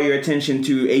will draw your attention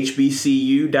to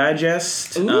HBCU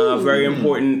Digest, very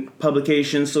important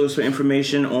publication, source for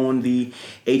information on the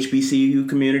HBCU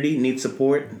community. Needs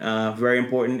support, very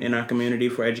important in our community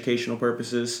for educational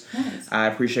purposes. Nice. I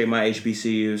appreciate my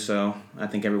HBCU, so I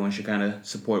think everyone should kind of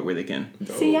support where they can.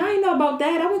 See, I ain't know about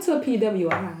that. I went to a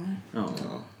PWI.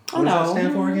 Oh. What does that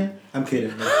stand for again? I'm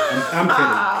kidding. I'm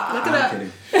kidding. Look it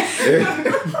up.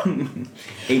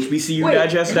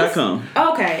 HBCUdigest.com.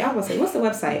 Okay, I was say, what's the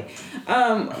website?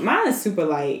 Mine is super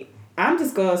light. I'm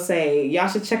just gonna say y'all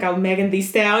should check out Megan Thee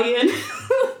Stallion.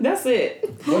 That's it.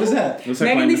 What is that? What's that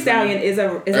Megan claim Thee to fame? Stallion is a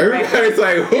rapper. Everybody's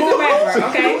like, who? Is a rapper,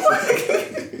 okay?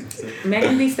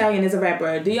 Megan Thee Stallion is a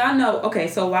rapper. Do y'all know? Okay,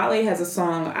 so Wale has a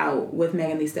song out with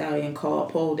Megan Thee Stallion called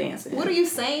Pole Dancing. What are you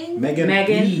saying? Megan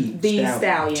Thee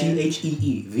Stallion.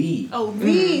 Thee. The. Oh,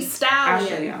 the I'll show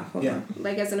stallion. y'all. Hold Yeah. on.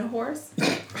 Like as in a horse?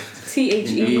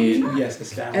 THE. Yes, the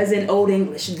stallion. As in Old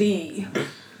English, the.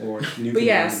 Or New But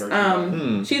yes, Zealand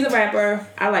version. she's a rapper.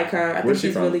 I like her. I think Where's she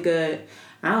she's from? really good.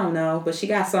 I don't know, but she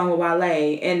got a song with Wale,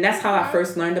 and that's how I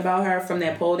first learned about her, from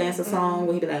that pole dancer song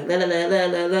where he be like la la la la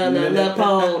la la la la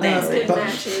pole dancing. Good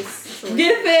matches.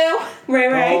 Get it, Phil? Ray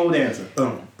Ray. Pole dancer.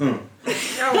 Oh, wow.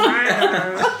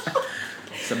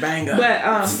 It's a banger. But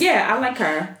yeah, I like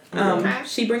her. Okay.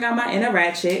 She bring out my inner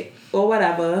ratchet or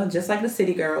whatever, just like the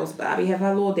city girls. But I be having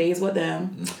her little days with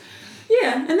them.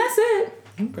 Yeah, and that's it.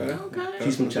 Okay. Okay.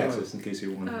 She's from Texas, in case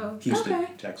you're wondering. Oh, Houston, okay.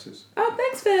 Texas. Oh,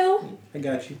 thanks, Phil. I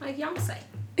got you. Like y'all say.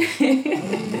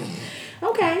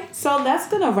 Okay, so that's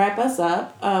gonna wrap us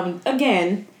up.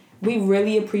 Again, we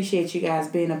really appreciate you guys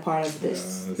being a part of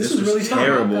this. This was really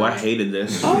terrible. I hated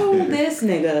this. Oh, this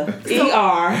nigga.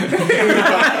 ER.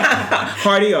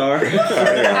 Hard ER.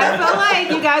 I feel like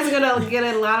you guys are gonna get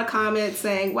a lot of comments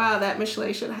saying, "Wow, that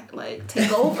Michelet should like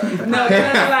take over." No,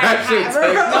 they're gonna be like, no,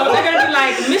 they're gonna be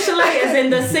like, Michelet is in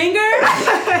the singer.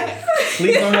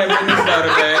 Please don't have written this out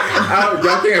of that.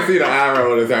 Y'all can't see the eye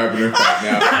roll that's happening right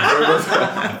now.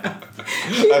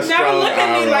 She's never looked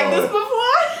at me like this before.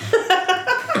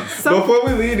 Before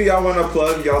we leave, do y'all want to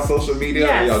plug y'all social media?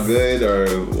 Yes. Are y'all good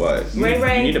or what?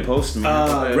 Ray You need to post them.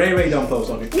 Ray don't post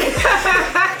on it.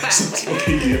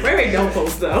 Ray don't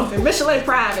post though. And Michelet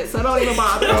private, so don't even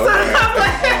bother.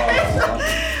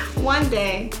 One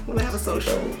day when I have a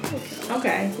social.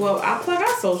 Okay, well, I'll plug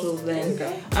our socials then.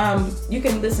 You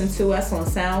can listen to us on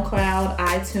SoundCloud,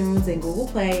 iTunes, and Google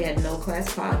Play at No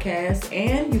Class Podcast.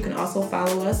 And you can also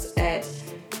follow us at,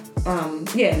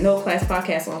 No Class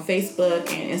Podcast on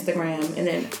Facebook and Instagram. And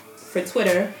then for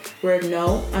Twitter, we're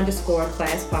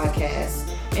No_Class Podcast.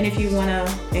 And if you want to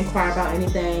inquire about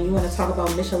anything, you want to talk about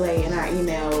Michelet in our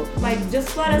email, like,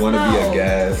 just let us know. Want to be a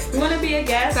guest? You want to be a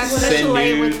guest? That's Send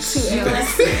Michelet with nudes. 2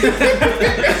 L's.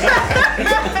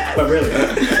 But really,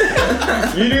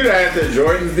 You do that to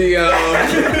Jordan's DM.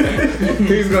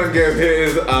 He's gonna give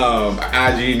his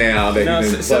IG now that No, he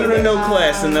didn't send plug them to that. no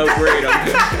class and no grade.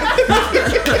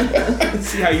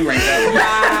 See how you rank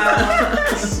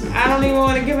that. I don't even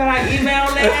want to give out our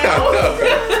email now.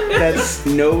 That's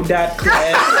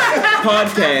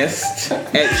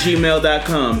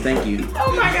no.classpodcast@gmail.com. Thank you.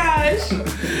 Oh my gosh.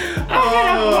 I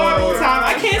had a horrible time.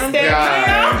 I can't stand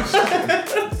Gosh.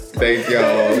 Thank y'all.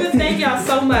 it. Thank y'all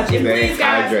so much. And Stay please,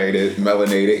 guys. hydrated,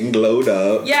 melanated, and glowed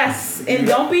up. Yes, and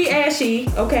don't be ashy,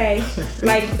 okay?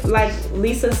 Like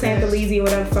Lisa Santalizzi or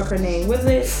whatever the fuck her name. What is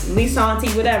it?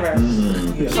 Lisanti, whatever.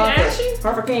 She ashy?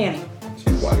 Harper Candy.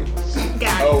 She's white.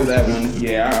 Got it. Oh, that one.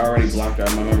 Yeah, I already blocked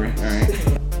out my memory. All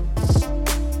right.